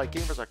was all done by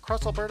gamers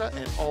across Alberta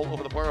and all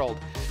over the world.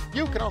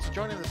 You can also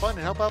join in the fun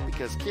and help out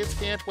because kids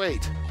can't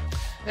wait.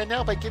 And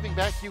now by giving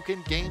back, you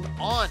can game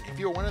on. If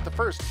you are one of the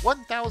first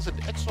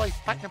 1,000 Extra Life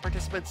Platinum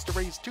participants to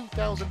raise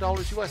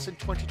 $2,000 US in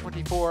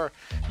 2024,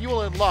 you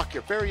will unlock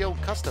your very own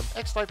custom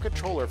X-Life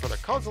controller for the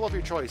console of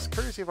your choice,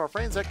 courtesy of our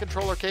friends at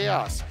Controller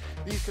Chaos.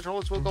 These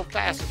controllers will go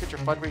fast, so get your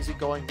fundraising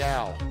going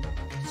now.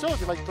 So if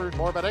you'd like to learn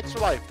more about Extra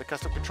Life, the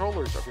custom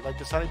controllers, or if you'd like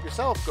to sign up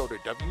yourself, go to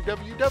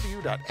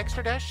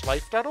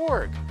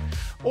www.extra-life.org.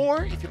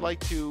 Or if you'd like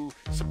to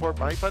support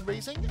my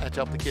fundraising and to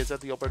help the kids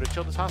at the Alberta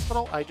Children's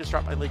Hospital, I just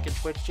dropped my link in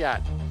Twitch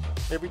chat.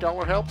 Every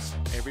dollar helps,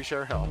 every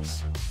share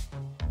helps.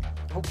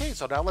 Okay,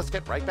 so now let's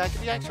get right back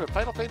in the action with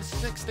Final Fantasy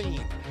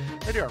XVI.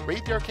 And here on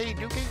Raid the Arcade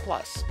New Game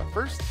Plus. But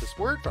first, this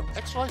word from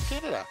Extra Life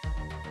Canada.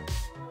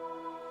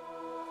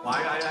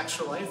 Why I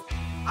Extra Life?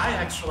 I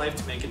Extra Life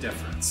to make a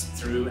difference.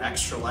 Through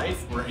Extra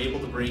Life, we're able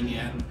to bring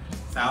in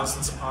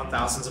thousands upon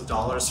thousands of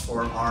dollars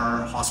for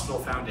our hospital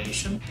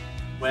foundation.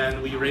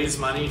 When we raise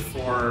money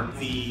for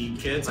the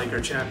kids, like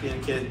our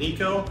champion kid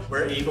Nico,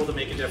 we're able to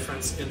make a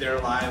difference in their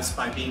lives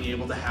by being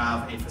able to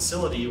have a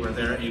facility where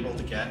they're able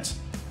to get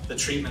the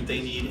treatment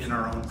they need in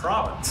our own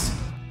province.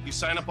 You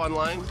sign up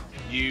online,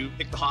 you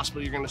pick the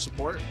hospital you're going to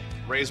support,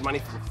 raise money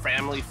for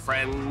family,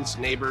 friends,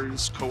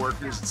 neighbors,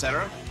 coworkers,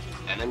 etc.,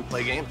 and then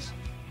play games.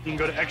 You can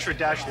go to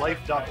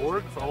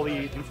extra-life.org for all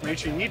the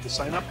information you need to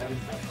sign up and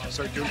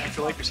start doing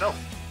Extra Life yourself.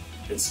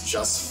 It's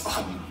just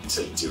fun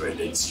to do it.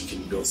 You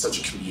can build such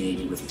a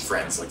community with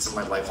friends, like some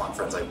of my lifelong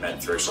friends I've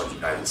met through Extra Life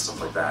United and stuff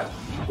like that.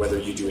 Whether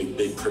you do a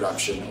big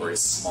production or a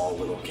small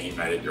little game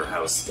night at your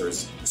house,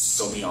 there's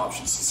so many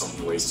options and so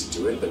many ways to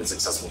do it that it's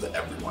accessible to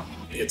everyone.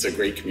 It's a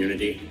great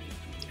community.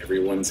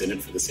 Everyone's in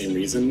it for the same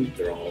reason.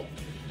 They're all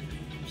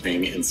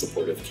playing in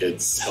support of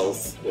kids'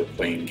 health or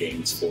playing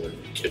games for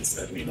kids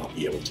that may not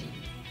be able to.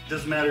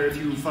 Doesn't matter if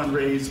you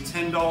fundraise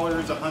 $10,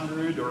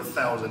 $100, or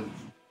 $1,000.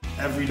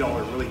 Every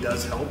dollar really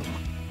does help.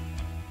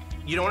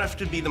 You don't have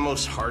to be the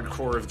most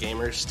hardcore of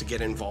gamers to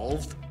get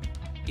involved.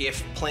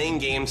 If playing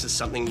games is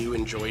something you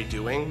enjoy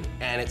doing,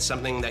 and it's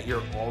something that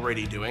you're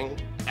already doing,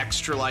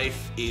 Extra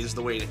Life is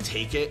the way to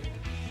take it,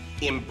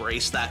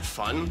 embrace that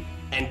fun,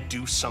 and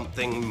do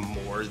something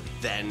more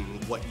than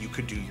what you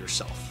could do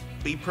yourself.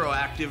 Be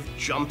proactive,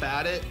 jump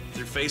at it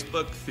through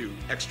Facebook, through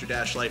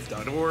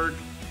extra-life.org.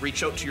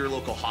 Reach out to your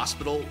local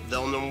hospital.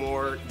 They'll know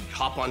more.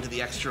 Hop onto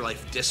the Extra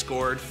Life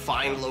Discord.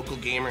 Find local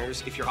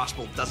gamers. If your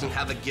hospital doesn't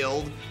have a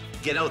guild,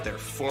 get out there,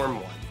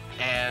 form one,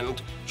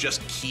 and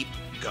just keep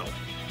going.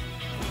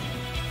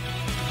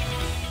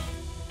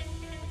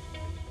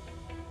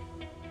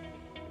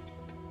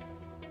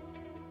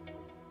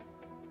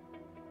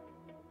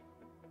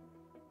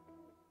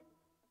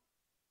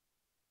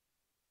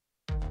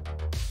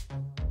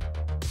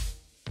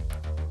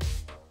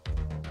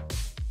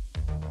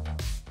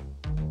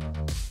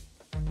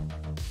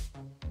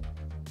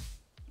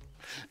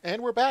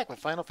 And we're back with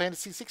Final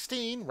Fantasy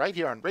XVI right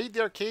here on Raid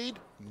the Arcade,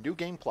 New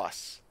Game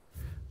Plus.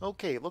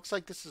 Okay, it looks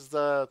like this is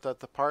the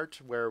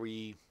part where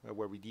we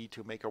need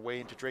to make our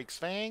way into Drake's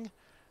Fang.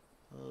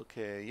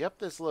 Okay, yep,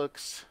 this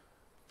looks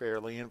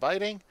fairly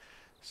inviting.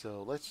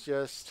 So let's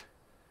just...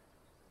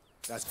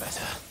 That's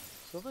better.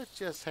 So let's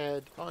just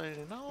head on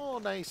in all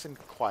nice and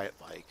quiet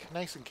like,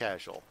 nice and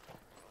casual.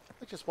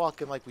 Let's just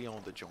walk in like we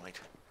own the joint.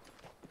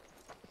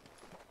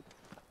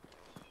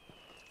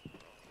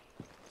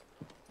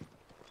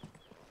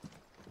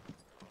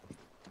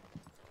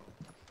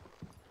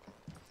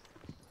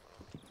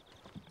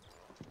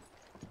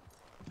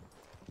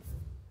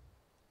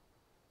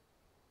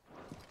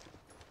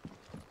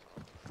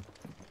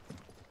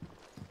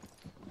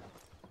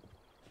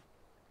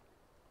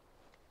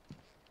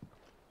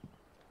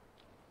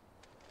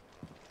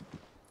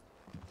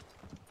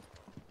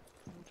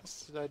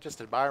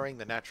 Just admiring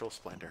the natural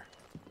splendor.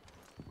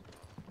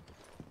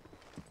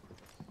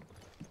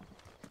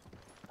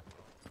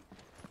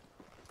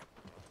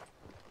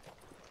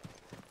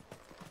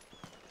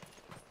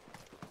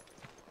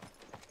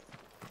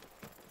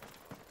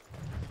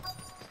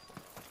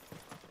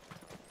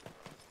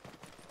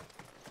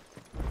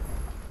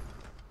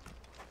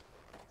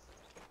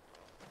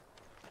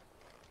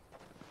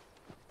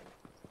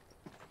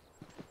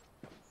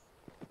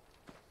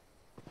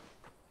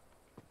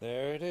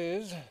 There it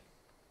is.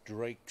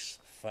 Drake's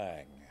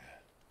Fang.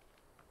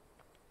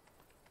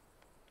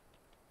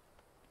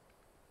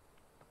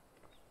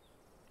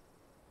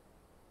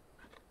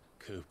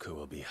 Kupka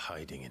will be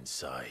hiding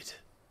inside.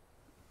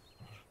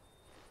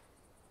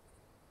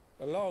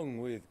 Along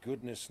with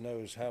goodness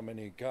knows how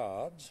many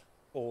guards,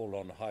 all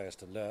on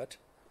highest alert.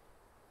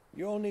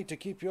 You'll need to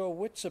keep your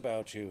wits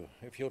about you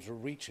if you're to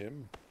reach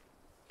him.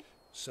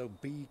 So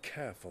be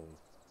careful.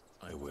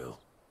 I will,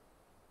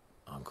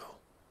 Uncle.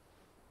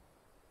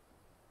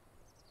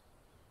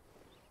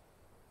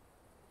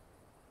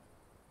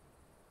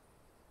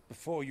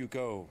 Before you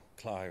go,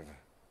 Clive,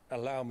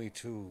 allow me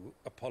to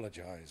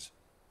apologize.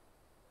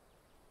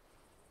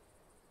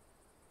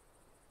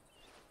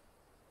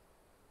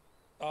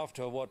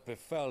 After what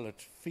befell at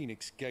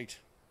Phoenix Gate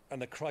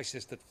and the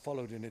crisis that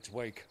followed in its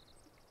wake,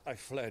 I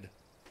fled.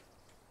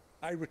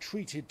 I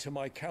retreated to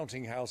my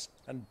counting house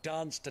and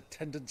danced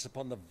attendance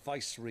upon the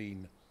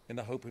vicereine in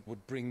the hope it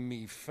would bring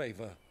me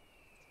favor.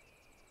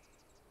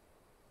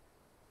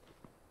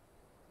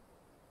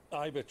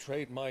 I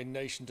betrayed my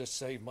nation to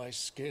save my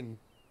skin.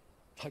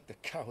 Like the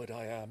coward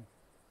I am.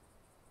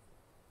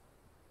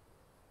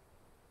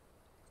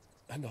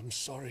 And I'm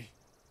sorry.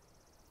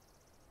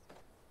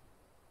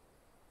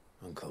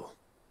 Uncle,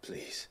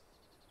 please.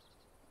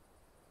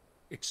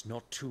 It's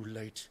not too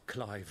late,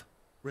 Clive.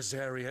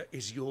 Rosaria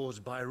is yours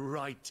by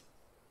right,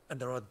 and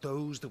there are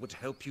those that would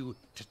help you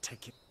to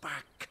take it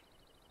back.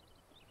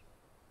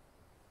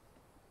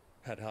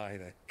 Had I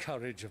the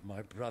courage of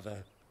my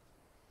brother,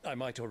 I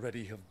might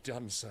already have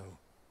done so.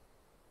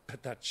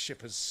 But that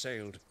ship has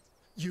sailed.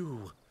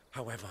 You,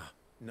 however...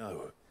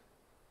 No.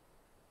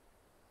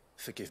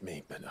 Forgive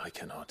me, but I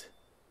cannot.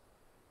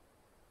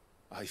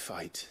 I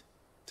fight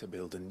to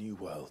build a new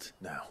world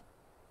now.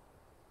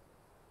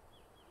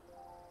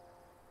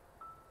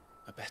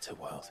 A better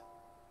world.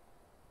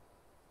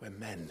 Where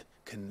men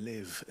can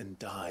live and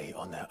die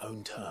on their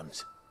own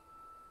terms.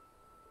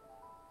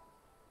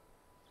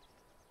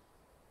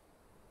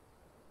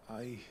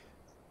 I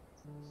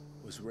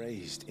was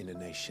raised in a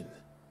nation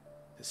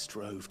that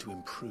strove to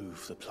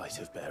improve the plight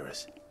of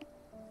bearers.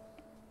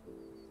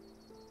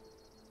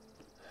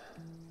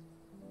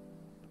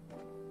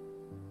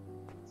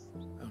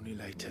 Only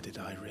later did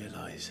I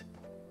realize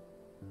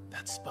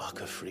that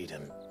spark of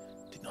freedom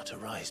did not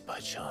arise by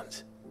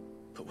chance,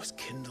 but was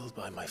kindled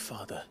by my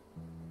father.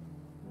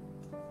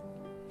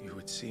 You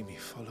would see me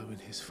follow in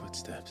his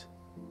footsteps.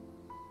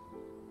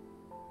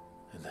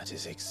 And that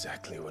is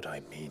exactly what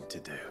I mean to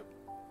do.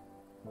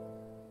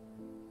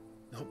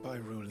 Not by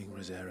ruling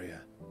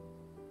Rosaria,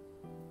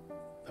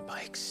 but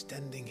by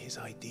extending his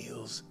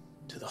ideals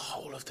to the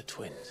whole of the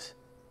twins.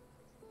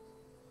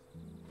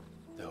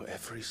 Though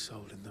every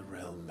soul in the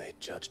realm may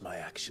judge my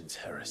actions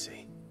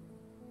heresy,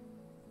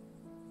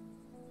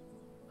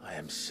 I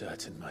am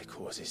certain my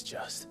cause is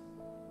just.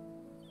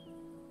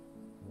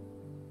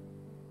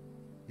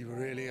 You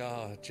really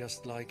are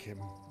just like him,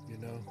 you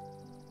know.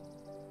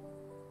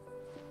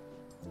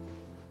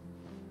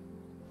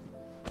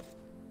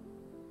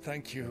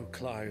 Thank you,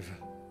 Clive,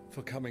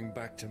 for coming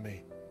back to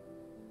me.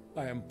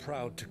 I am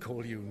proud to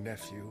call you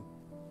nephew.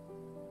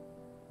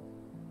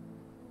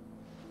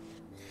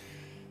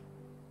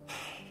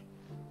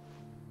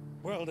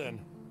 Well then,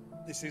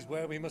 this is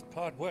where we must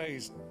part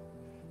ways.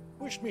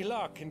 Wish me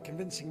luck in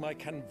convincing my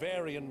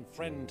Canvarian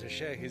friend to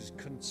share his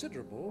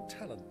considerable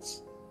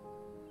talents.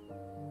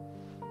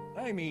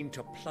 I mean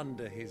to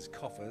plunder his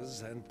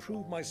coffers and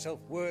prove myself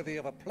worthy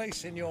of a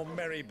place in your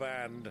merry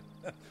band.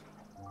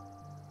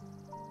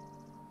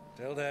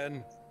 Till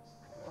then,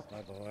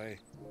 my boy.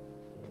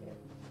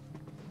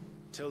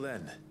 Till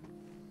then,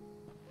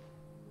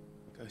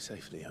 go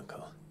safely,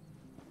 Uncle.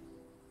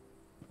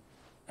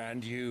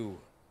 And you,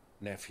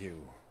 nephew.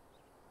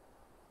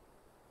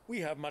 We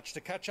have much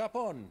to catch up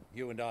on,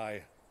 you and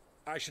I.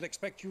 I shall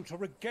expect you to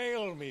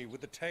regale me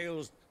with the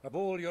tales of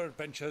all your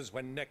adventures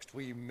when next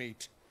we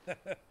meet.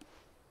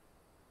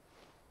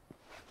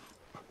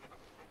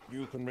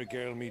 You can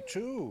regale me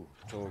too,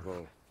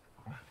 Torgal.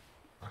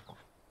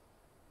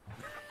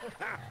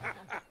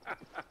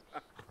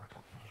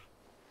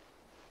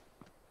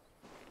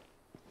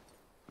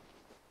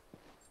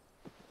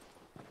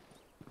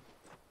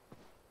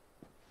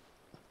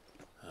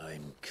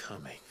 I'm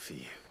coming for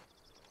you,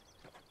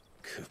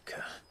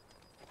 Kupka.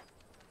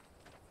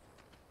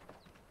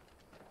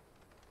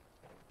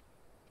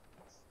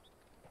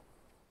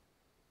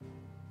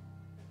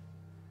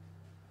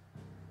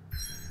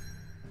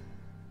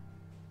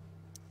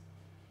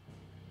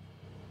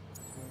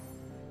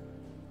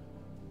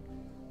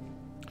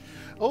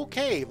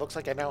 Okay, looks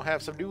like I now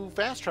have some new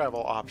fast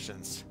travel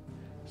options.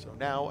 So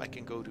now I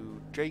can go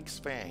to Drake's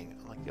Fang.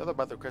 Unlike the other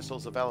mother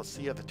crystals of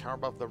Valencia, the tower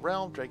above the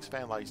realm, Drake's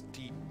Fang lies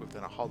deep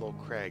within a hollow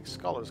crag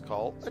scholars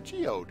call a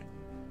geode.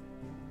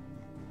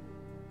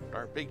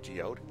 Darn big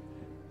geode.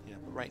 Yeah,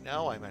 but right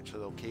now I'm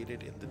actually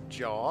located in the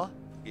Jaw,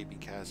 gaping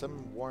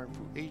chasm, worn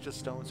through Asia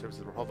Stone, serves as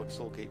the Republic's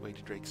sole gateway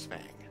to Drake's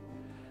Fang.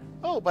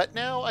 Oh, but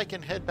now I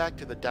can head back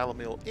to the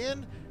Dalamil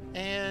Inn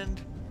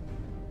and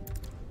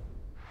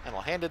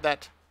I'll hand in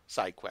that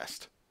side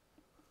quest.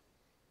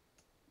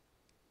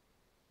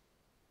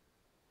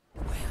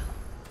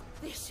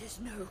 This is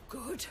no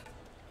good.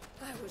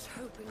 I was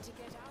hoping to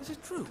get out. Is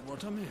it true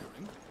what I'm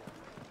hearing?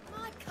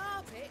 My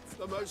carpet.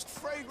 The most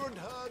fragrant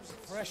herbs.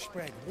 Fresh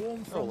bread,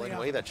 warm from Oh, the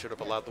anyway, oven. that should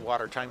have allowed the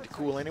water time to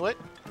cool anyway.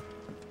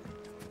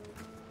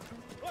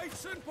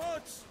 Plates and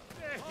pots!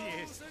 There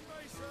he is.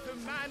 The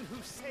man who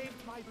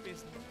saved my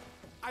business.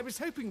 I was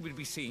hoping we'd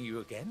be seeing you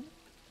again.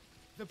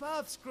 The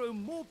baths grow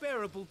more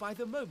bearable by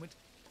the moment.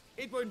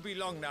 It won't be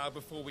long now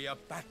before we are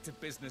back to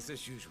business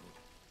as usual.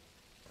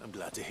 I'm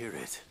glad to hear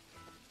it.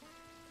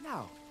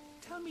 Now,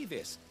 tell me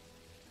this.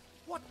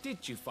 What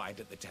did you find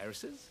at the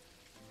terraces?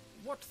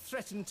 What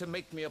threatened to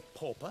make me a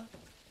pauper?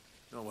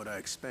 Not what I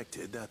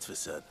expected, that's for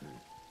certain.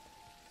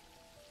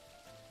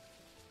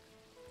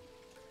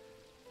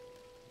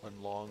 One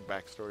long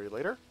backstory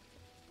later.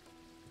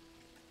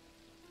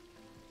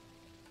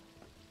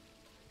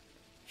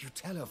 You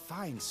tell a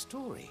fine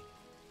story.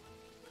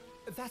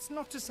 That's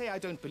not to say I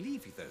don't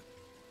believe you, though.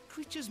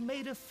 Creatures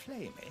made of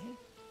flame, eh?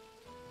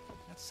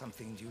 That's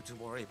something due to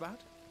worry about.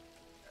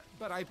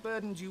 But I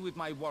burdened you with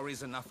my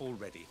worries enough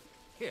already.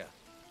 Here,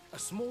 a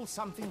small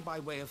something by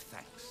way of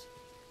thanks.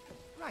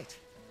 Right.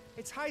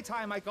 It's high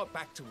time I got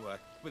back to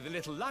work. With a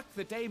little luck,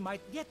 the day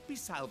might yet be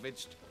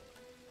salvaged.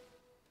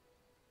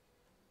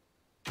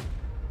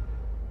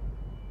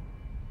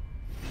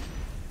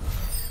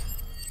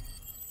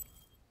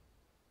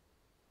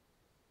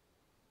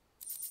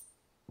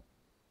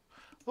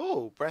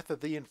 Oh, Breath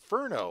of the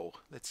Inferno.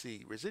 Let's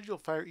see. Residual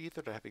fire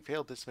ether that having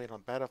failed dissipate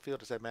on the battlefield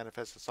does that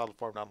manifest a solid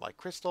form not unlike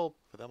crystal,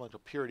 with elemental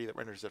purity that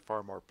renders it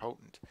far more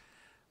potent.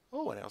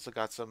 Oh, and I also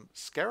got some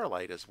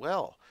Scarolite as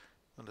well.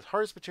 When the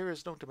hardest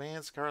materials don't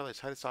demand, Scarolite is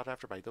highly sought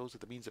after by those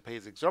with the means to pay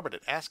its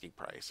exorbitant asking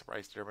price. A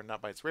price determined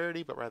not by its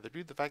rarity, but rather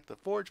due to the fact that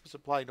the forge will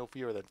supply no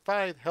fewer than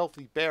 5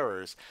 healthy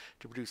bearers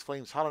to produce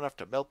flames hot enough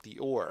to melt the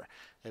ore,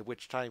 at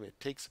which time it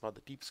takes upon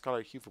the deep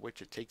scholarly hue for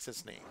which it takes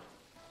its name.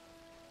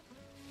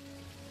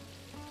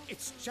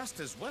 It's just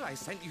as well I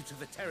sent you to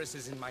the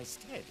terraces in my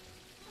stead.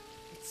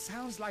 It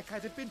sounds like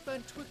I'd have been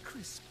burnt to a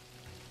crisp.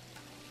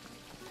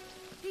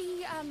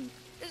 The,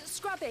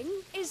 scrubbing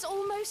is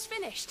almost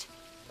finished.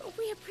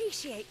 We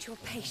appreciate your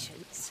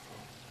patience.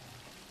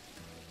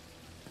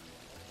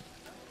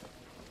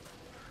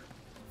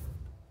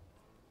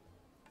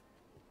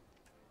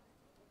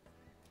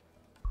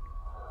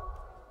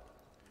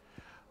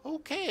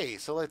 Okay,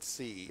 so let's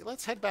see.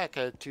 Let's head back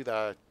to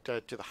the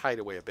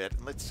hideaway a bit,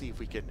 and let's see if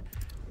we can.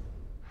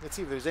 Let's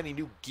see if there's any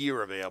new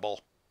gear available.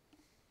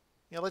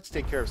 Yeah, let's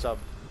take care of some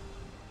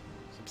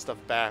stuff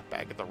back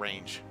at the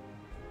range.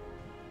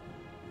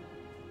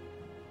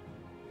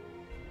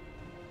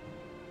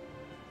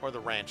 Or the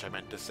ranch, I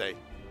meant to say.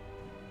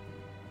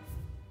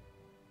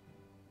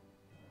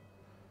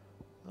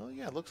 Oh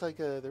yeah, it looks like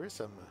there is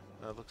some.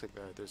 Looks like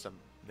there's some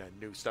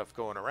new stuff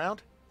going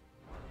around.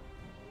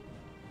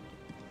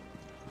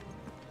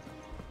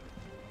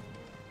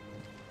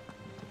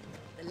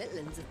 The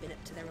little ones have been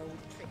up to their old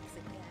tricks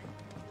again.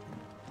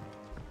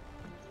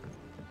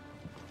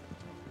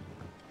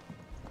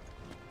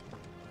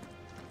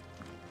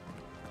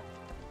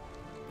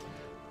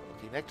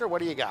 Nectar,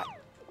 what do you got?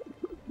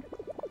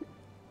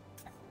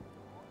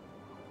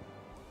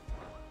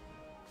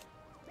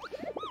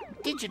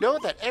 Did you know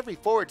that every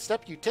forward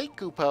step you take,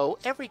 Kupo,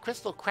 every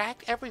crystal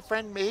cracked, every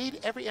friend made,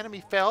 every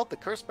enemy felled, the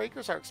curse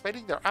breakers are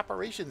expanding their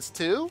operations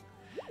too?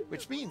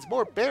 Which means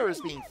more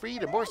bearers being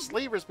freed and more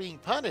slavers being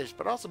punished,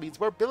 but also means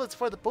more billets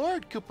for the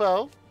board,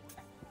 Kupo.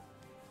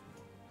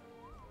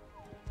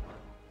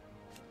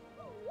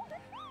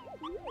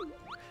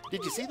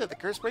 Did you see that the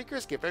curse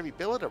breakers give every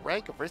billet a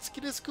rank of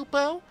riskiness,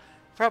 Kupo?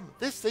 From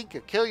this thing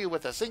could kill you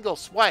with a single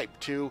swipe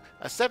to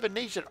a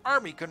 7-nation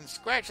army couldn't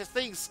scratch this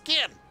thing's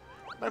skin.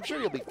 I'm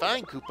sure you'll be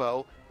fine,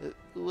 Kupo.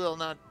 Well,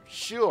 not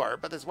sure,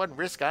 but there's one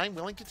risk I'm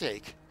willing to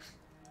take.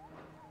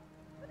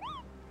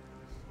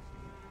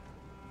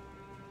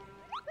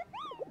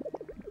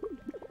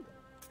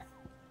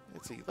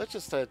 Let's see. Let's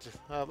just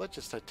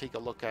take a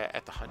look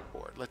at the hunt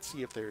board. Let's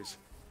see if there's.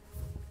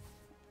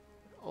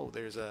 Oh,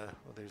 there's a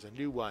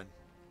new one.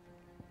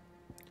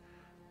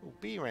 Oh,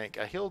 B rank,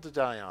 a hill to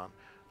die on.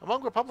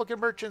 Among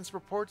Republican merchants,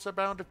 reports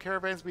abound of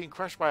caravans being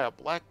crushed by a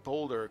black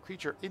boulder, a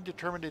creature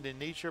indeterminate in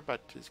nature but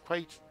is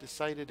quite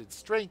decided in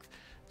strength,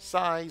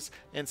 size,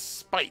 and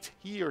spite.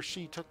 He or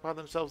she took upon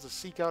themselves to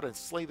seek out and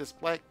slay this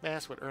black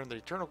mass would earn the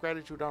eternal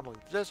gratitude not only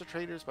of the desert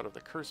traders but of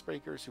the curse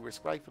breakers who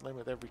risk life and limb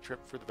with every trip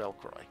for the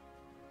Velcroy.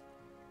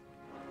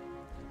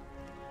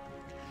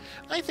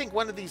 I think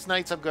one of these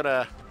nights I'm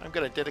gonna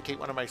dedicate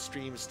one of my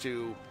streams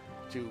to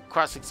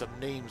crossing some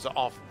names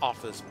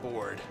off this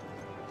board.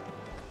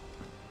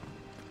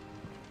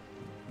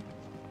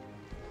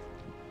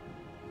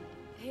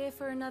 Here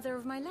for another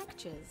of my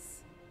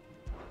lectures.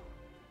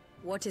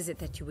 What is it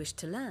that you wish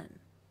to learn?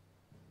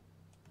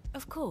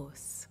 Of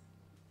course.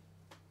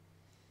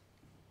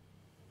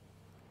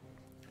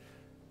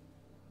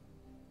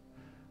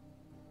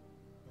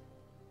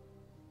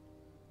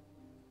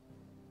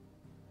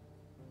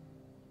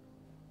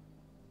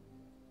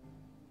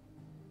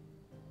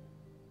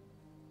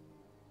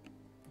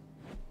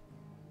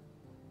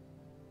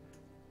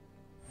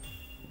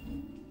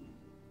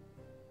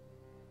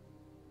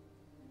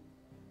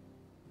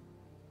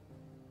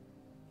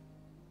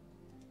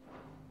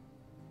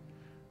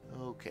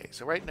 Okay,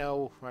 so right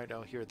now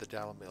here at the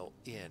Dalamil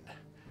Inn,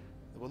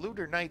 the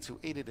Waluder Knights who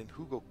aided in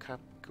Hugo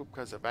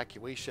Kupka's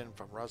evacuation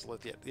from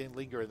Rosalit yet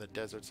linger in the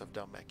deserts of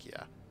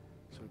Dalmekia.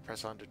 So we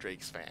press on to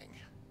Drake's Fang.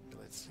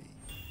 Let's see.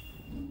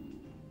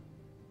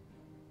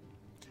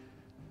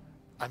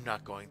 I'm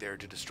not going there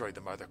to destroy the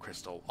Mother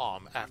Crystal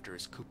after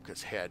his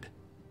Kupka's head.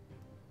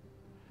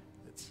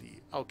 Let's see.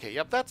 Okay,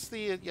 yep, that's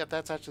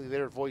actually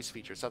their voice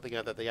feature, something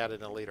that they added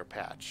in a later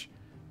patch.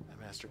 The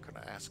master could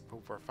ask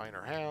Pope for a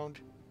finer hound.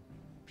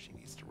 She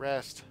needs to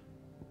rest.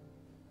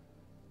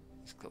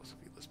 He's close to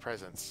feel his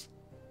presence.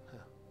 Huh.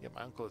 Yeah,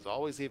 my uncle is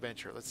always the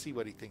adventurer. Let's see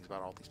what he thinks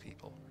about all these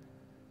people.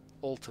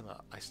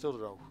 Ultima. I still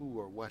don't know who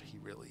or what he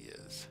really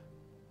is.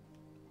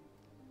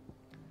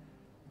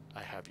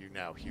 I have you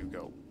now,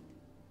 Hugo.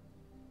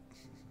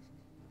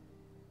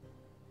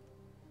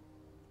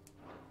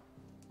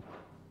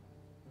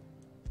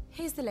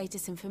 Here's the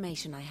latest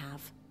information I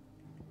have.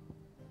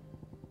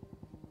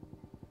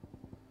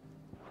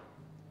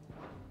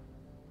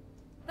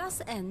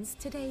 Thus ends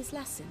today's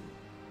lesson.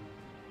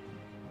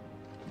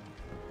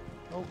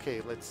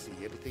 Okay, let's see.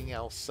 Anything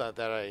else that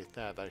I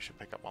should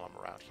pick up while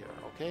I'm around here?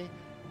 Okay.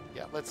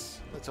 Yeah, let's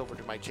over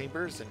to my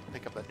chambers and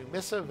pick up a new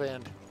missive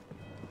and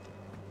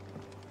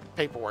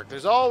paperwork.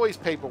 There's always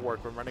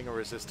paperwork when running a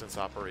resistance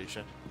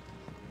operation.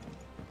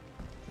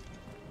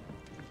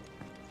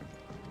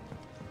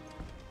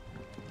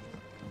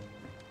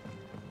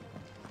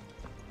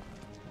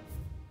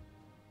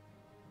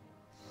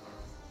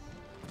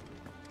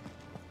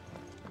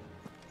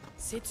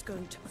 Sid's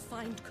going to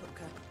find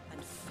Kupka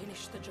and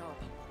finish the job.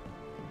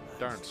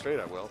 Darn straight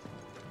I will.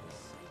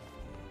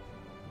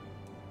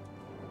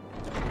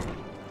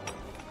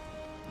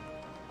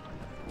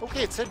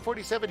 Okay, it's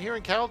 10:47 here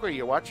in Calgary.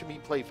 You're watching me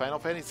play Final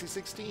Fantasy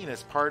XVI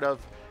as part of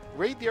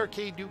Raid the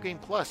Arcade New Game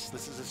Plus.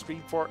 This is a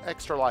stream for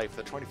Extra Life,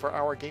 the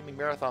 24-hour gaming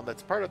marathon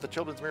that's part of the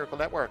Children's Miracle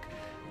Network.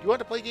 If you want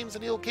to play games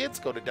and heal kids,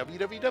 go to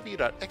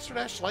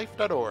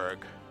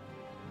www.extra-life.org.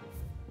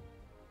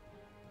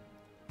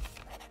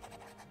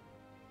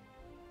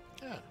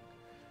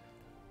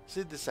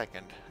 Sid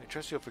II, I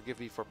trust you'll forgive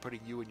me for putting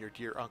you and your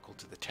dear uncle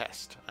to the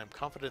test. I'm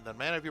confident that a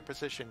man of your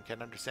position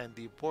can understand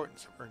the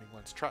importance of earning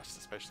one's trust,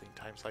 especially in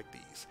times like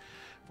these.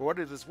 For what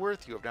it is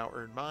worth, you have now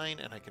earned mine,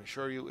 and I can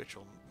assure you it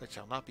shall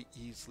not be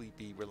easily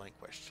be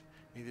relinquished.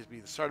 May this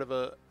be the start of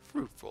a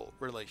fruitful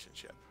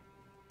relationship.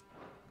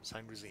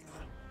 Signed, Rosina.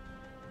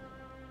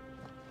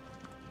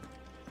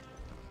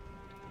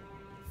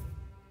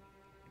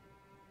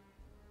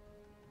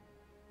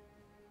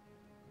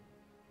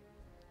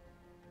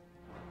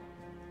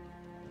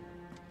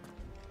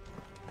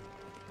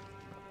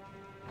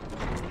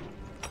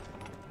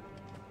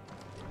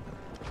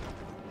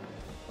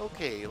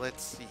 Okay,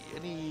 let's see.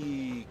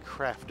 Any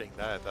crafting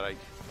that I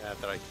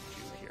can do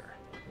here?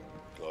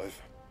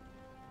 Clive?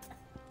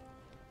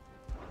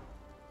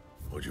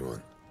 What do you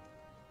want?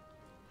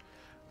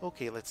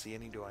 Okay, let's see.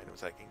 Any new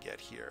items I can get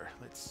here?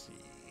 Let's see.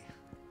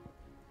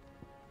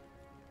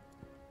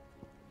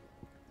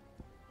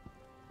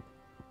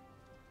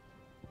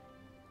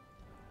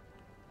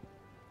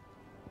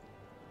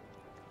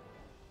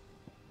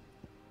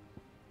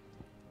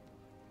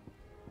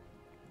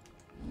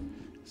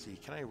 See,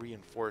 can I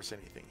reinforce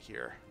anything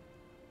here?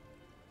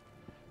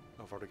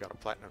 Oh, I've already got a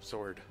platinum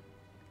sword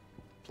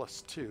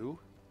 +2.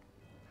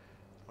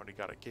 Already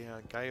got a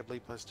Gaia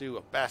blade +2,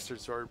 a bastard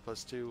sword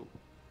 +2,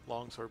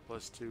 long sword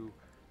 +2,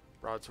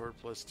 broadsword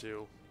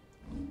 +2.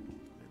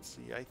 Let's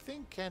see. I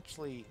think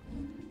actually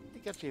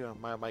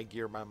my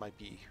gear might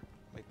be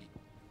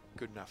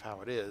good enough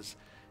how it is.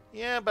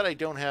 Yeah, but I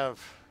don't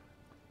have.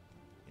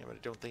 Yeah, but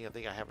I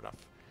think I have enough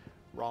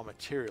raw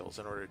materials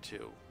in order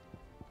to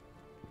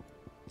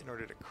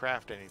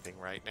craft anything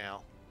right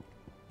now.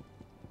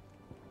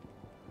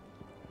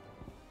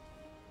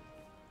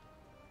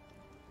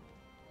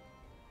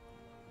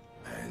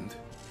 And?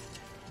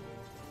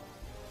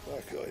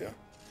 I feel ya.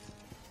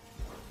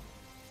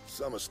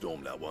 Summer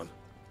storm, that one.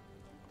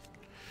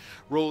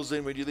 Rolls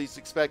in when you least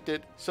expect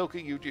it,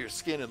 soaking you to your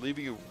skin and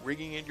leaving you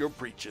wringing in your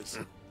breeches.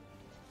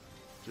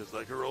 Just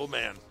like her old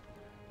man.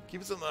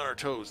 Keep us on our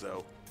toes,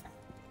 though.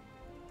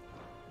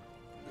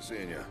 Good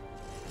seeing ya.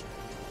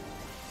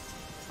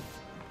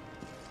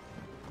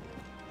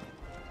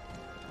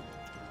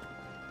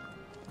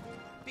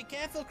 Be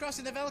careful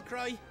crossing the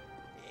Velcro.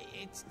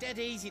 It's dead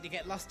easy to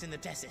get lost in the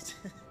desert.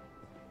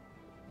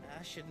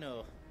 I should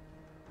know.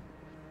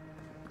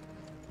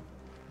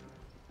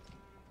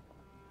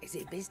 Is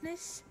it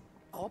business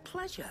or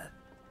pleasure?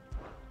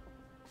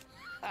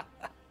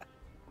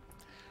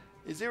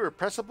 Is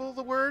irrepressible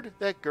the word?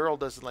 That girl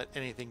doesn't let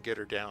anything get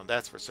her down,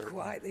 that's for certain.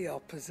 Quite the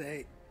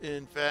opposite.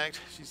 In fact,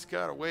 she's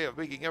got a way of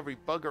making every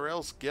bugger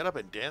else get up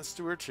and dance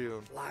to her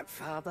tune. Like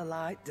father,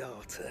 like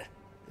daughter.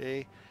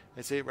 Hey,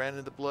 I'd say it ran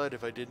in the blood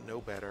if I didn't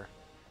know better.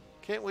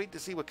 Can't wait to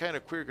see what kind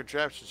of queer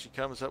contraption she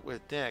comes up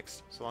with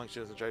next, so long as she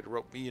doesn't try to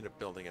rope me into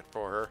building it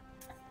for her.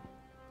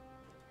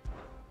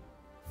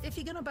 If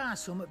you're gonna buy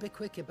something, be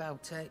quick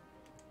about it.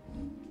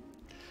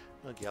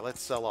 Okay, let's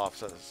sell off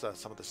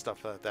some of the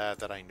stuff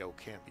that I know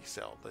can be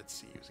sold. Let's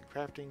see, using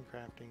crafting.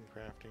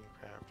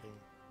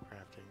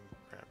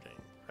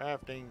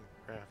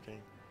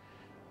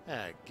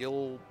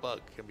 Gill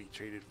bug can be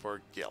traded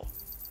for gill.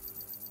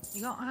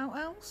 You got out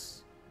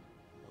else?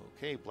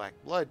 Okay, black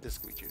blood, this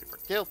can be traded for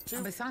gill too.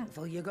 And be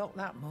thankful you got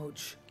that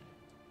much.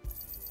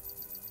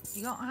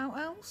 You got out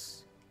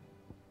else?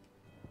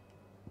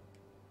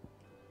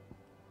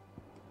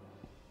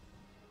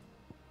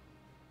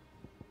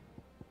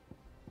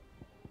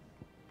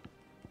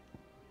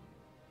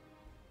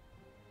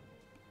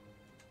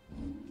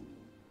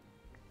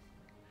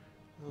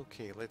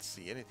 Okay, let's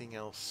see. Anything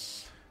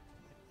else?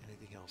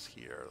 Anything else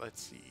here?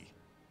 Let's see.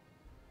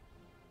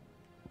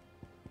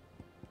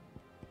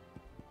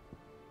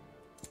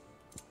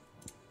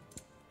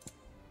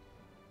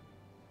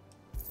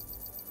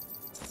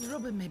 You're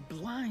rubbing me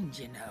blind,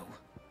 you know.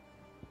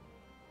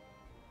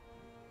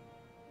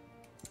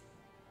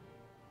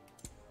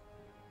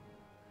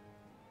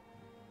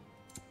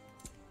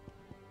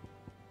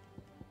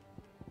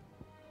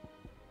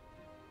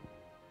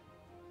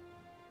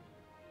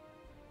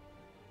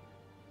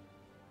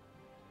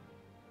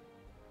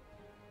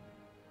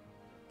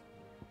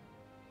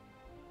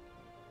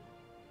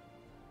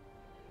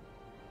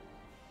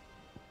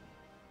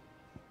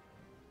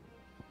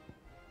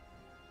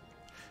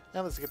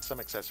 Now let's get some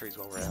accessories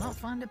while we're at it. I'll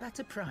find a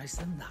better price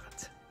than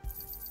that.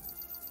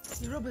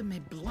 You're rubbing me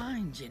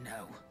blind, you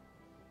know.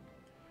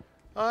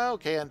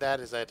 Okay, and that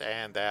is it,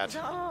 and that. Is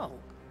that all?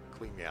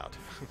 Clean me out.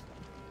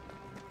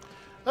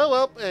 Oh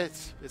well,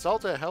 it's all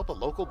to help a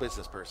local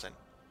business person.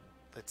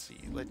 Let's see,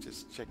 let's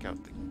just check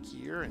out the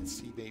gear and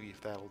see maybe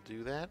if that'll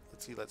do that.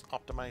 Let's see, let's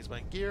optimize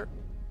my gear.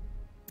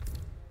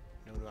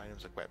 No new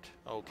items equipped.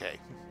 Okay.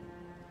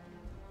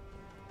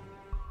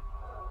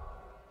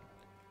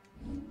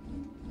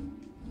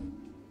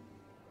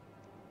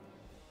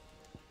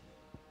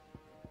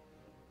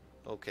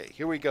 Okay,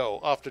 here we go,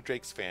 off to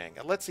Drake's Fang.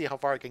 And let's see how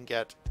far I can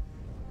get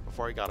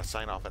before I gotta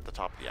sign off at the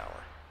top of the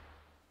hour.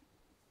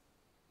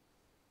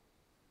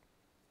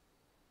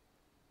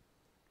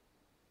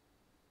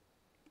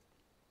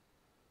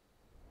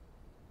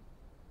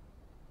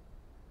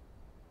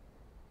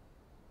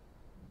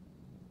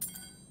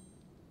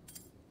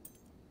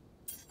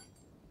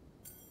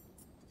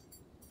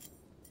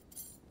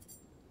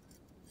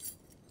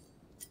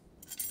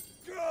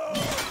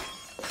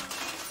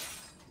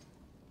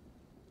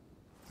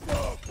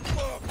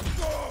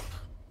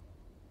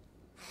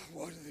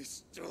 What are they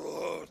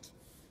still at?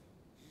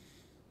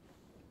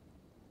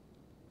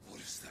 What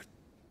has that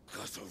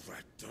gutter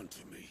rat done to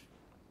me?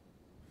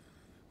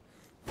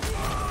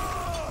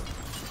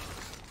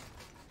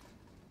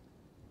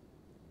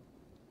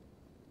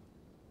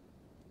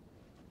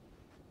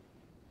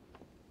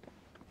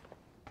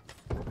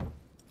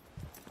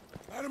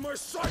 Out of my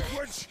sight,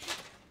 witch!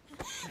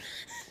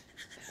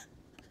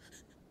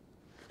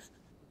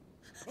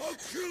 I'll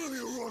kill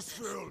you,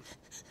 Rossfield!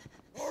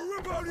 I'll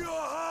rip out your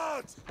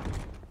heart!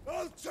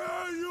 I'll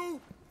tear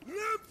you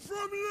limb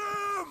from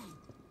limb!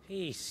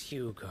 Peace,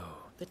 Hugo.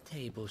 The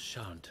table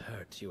shan't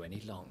hurt you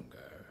any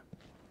longer.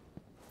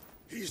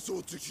 He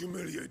sought to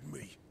humiliate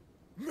me.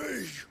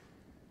 Me!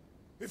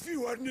 If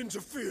you hadn't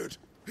interfered,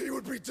 he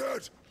would be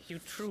dead! You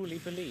truly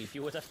believe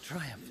you would have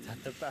triumphed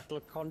had the battle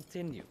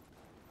continued?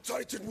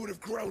 Titan would have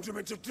ground him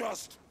into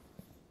dust!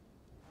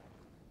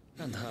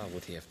 And how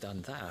would he have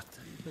done that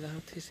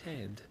without his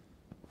head?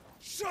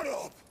 Shut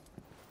up!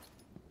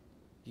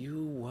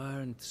 You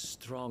weren't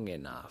strong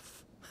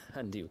enough,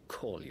 and you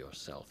call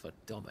yourself a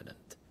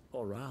dominant.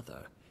 Or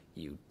rather,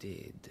 you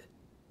did.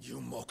 You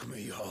mock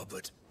me,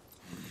 Harbert.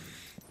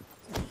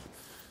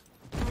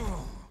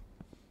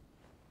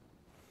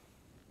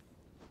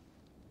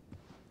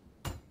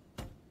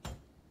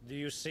 Do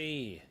you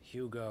see,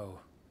 Hugo?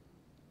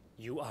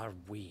 You are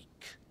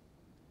weak.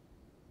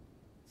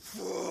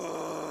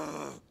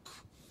 Fuck!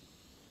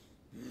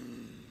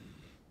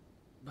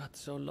 But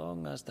so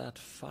long as that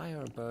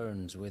fire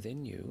burns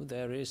within you,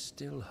 there is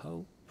still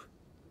hope.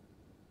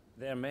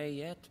 There may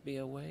yet be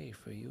a way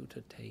for you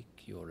to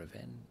take your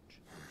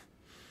revenge.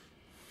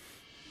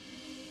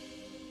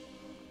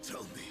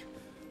 Tell me,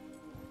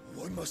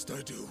 what must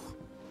I do?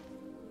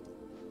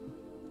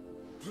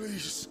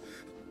 Please,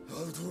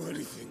 I'll do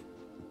anything.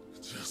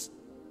 Just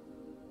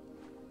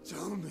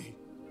tell me.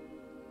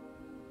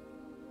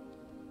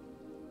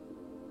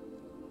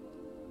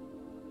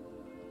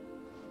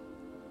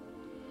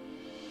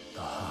 The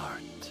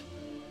heart.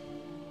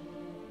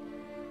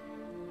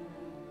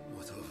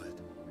 What of it?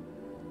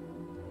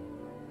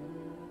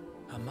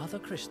 A Mother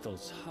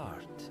Crystal's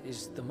heart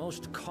is the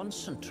most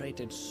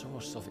concentrated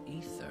source of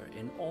ether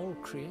in all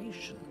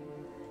creation.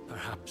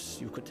 Perhaps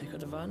you could take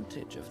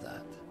advantage of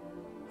that.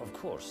 Of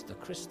course, the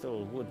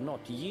crystal would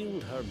not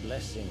yield her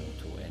blessing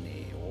to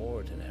any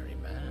ordinary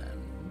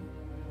man.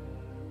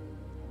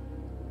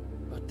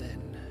 But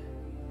then,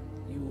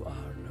 you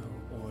are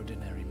no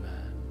ordinary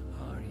man,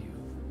 are you,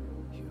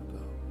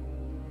 Hugo?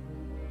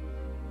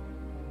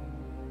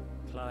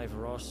 Clive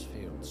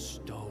Rossfield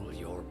stole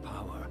your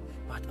power,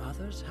 but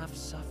others have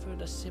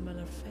suffered a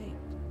similar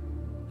fate,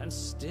 and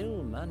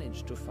still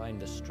managed to find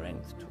the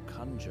strength to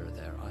conjure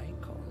their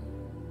icon.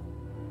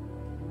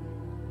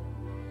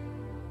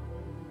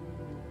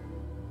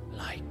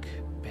 Like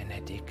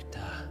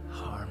Benedicta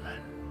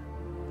Harmon.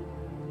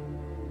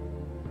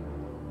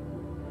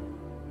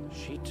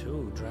 She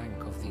too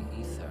drank of the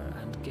ether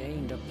and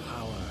gained a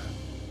power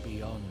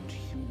beyond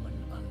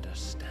human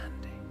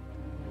understanding.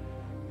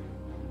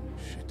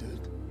 She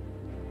did.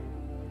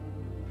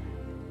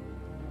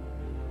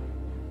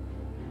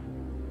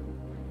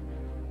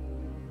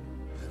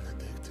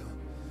 Benedicta.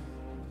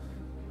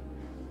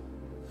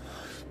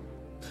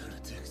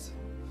 Benedict.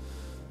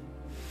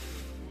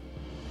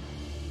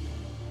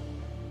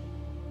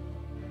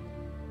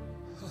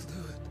 I'll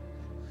do it.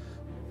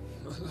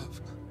 My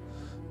love.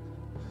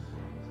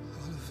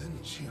 I'll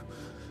avenge you.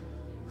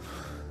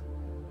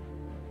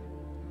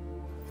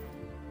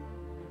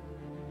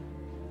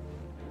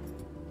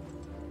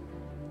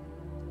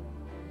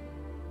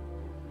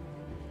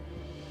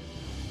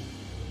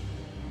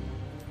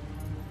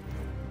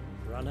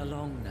 Run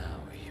along now,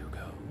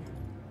 Hugo.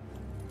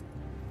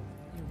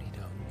 You need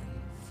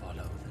only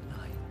follow the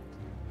light.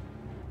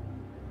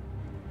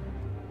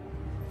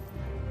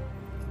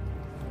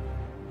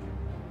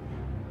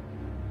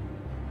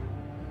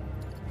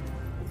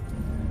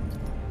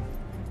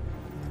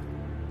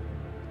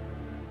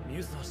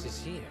 Muthos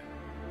is here.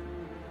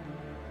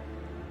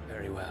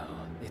 Very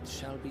well, it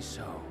shall be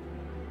so.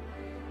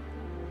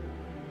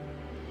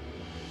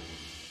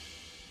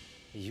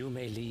 You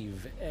may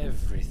leave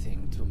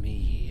everything to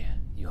me,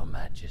 Your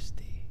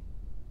Majesty.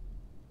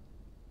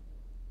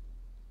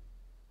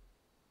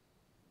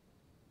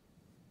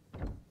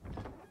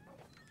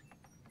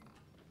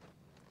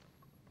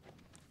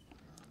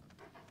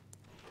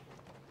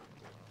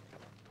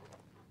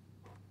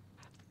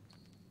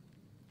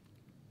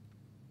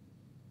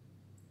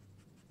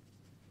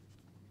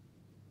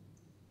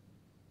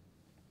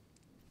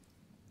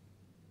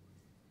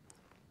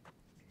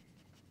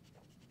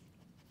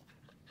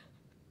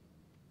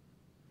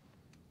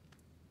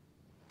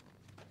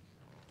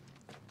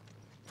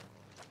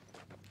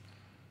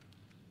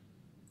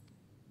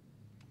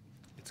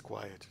 It's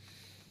quiet.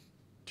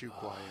 Too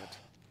quiet.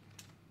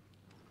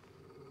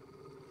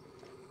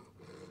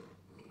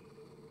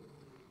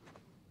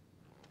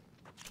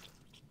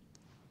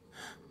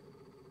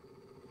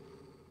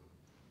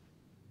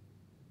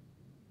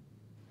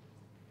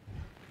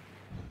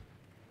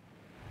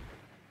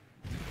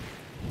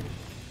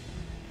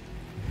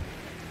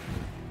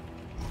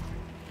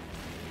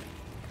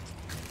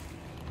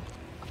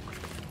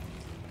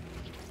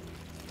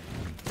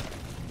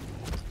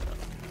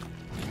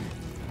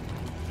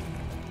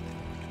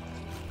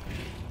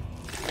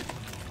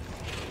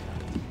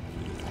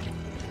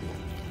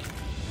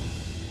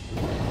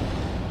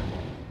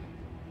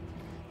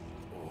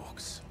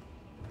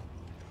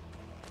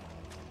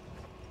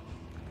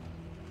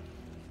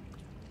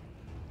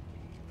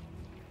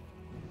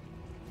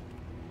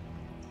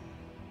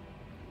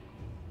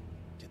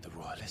 Did the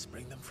royalists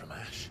bring them from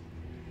Ash?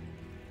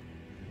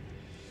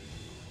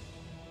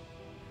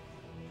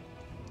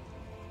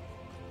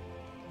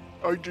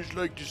 I'd just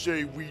like to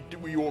say we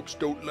orcs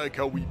don't like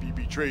how we be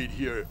betrayed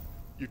here,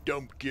 you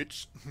dumb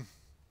gits.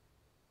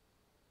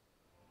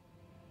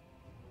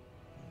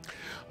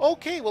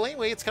 Okay, well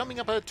anyway, it's coming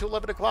up to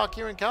 11 o'clock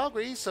here in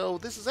Calgary, so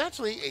this is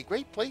actually a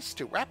great place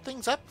to wrap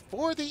things up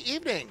for the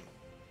evening.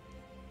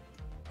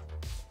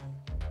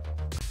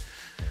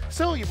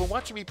 So, you've been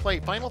watching me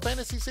play Final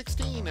Fantasy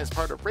XVI as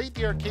part of Raid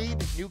the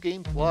Arcade New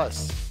Game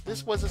Plus.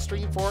 This was a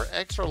stream for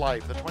Extra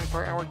Life, the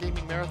 24-hour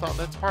gaming marathon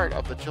that's part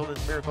of the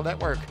Children's Miracle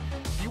Network.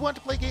 If you want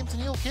to play games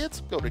and heal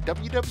kids, go to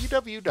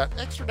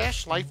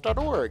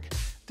www.extra-life.org.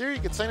 There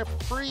you can sign up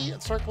for free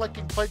and start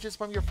collecting pledges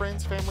from your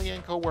friends, family,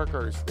 and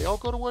co-workers. They all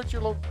go towards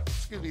your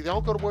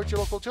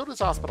local children's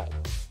hospital.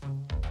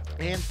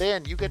 And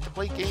then you get to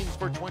play games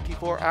for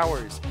 24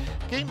 hours.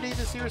 Game day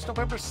this year is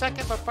November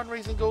 2nd, but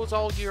fundraising goes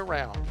all year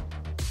round.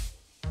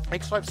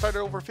 Extra Life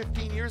started over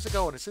 15 years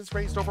ago and has since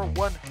raised over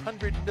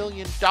 $100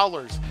 million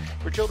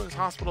for children's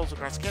hospitals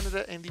across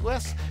Canada and the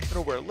US, and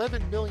over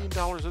 $11 million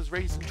was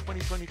raised in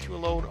 2022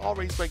 alone, all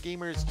raised by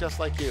gamers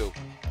just like you.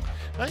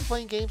 I'm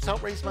playing games to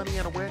help raise money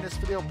and awareness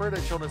for the Alberta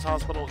Children's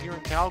Hospital here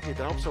in Calgary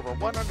that helps over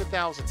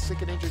 100,000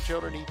 sick and injured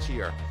children each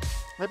year.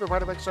 I've been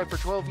part of Extra Life for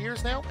 12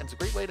 years now, and it's a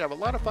great way to have a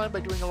lot of fun by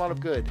doing a lot of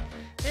good.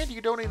 And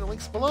you can donate in the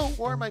links below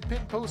or my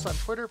pinned posts on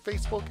Twitter,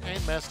 Facebook,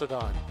 and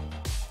Mastodon.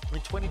 In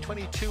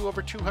 2022,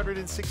 over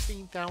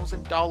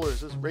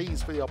 $216,000 was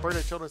raised for the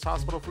Alberta Children's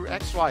Hospital through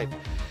Extra Life,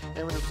 and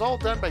it was all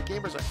done by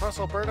gamers across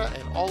Alberta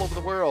and all over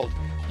the world.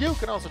 You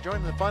can also join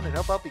in the fun and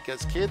help out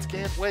because kids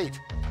can't wait.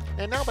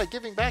 And now by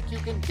giving back, you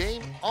can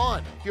game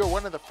on. You're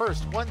one of the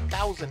first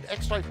 1,000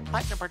 Extra Life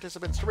Platinum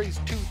participants to raise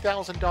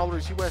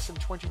 $2,000 US in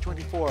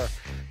 2024.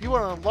 You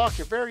will unlock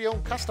your very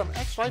own custom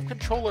Extra Life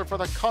controller for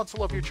the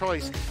console of your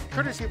choice,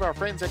 courtesy of our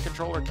friends at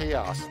Controller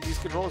Chaos. These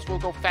controllers will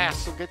go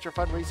fast, so get your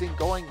fundraising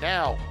going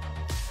now.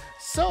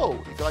 So,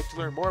 if you'd like to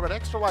learn more about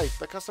Extra Life,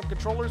 the custom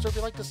controllers, or if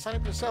you'd like to sign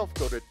up yourself,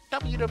 go to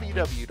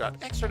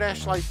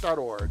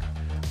www.extra-life.org.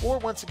 Or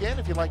once again,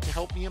 if you'd like to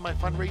help me in my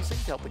fundraising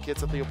to help the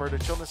kids at the Alberta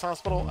Children's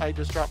Hospital, I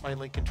just dropped my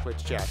link in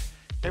Twitch chat.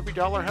 Every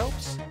dollar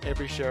helps,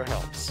 every share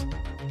helps.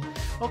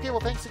 Okay, well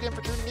thanks again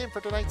for tuning in for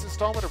tonight's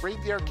installment of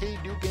Raid the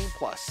Arcade New Game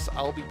Plus.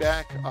 I'll be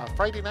back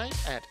Friday night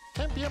at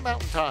 10 p.m.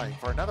 Mountain Time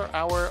for another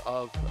hour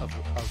of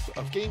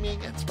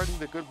gaming and spreading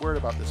the good word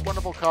about this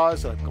wonderful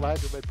cause that I'm glad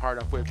to have been part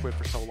of with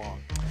for so long.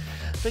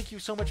 Thank you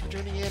so much for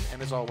tuning in, and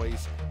as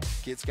always,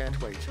 kids can't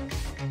wait.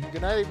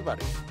 Good night,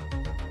 everybody.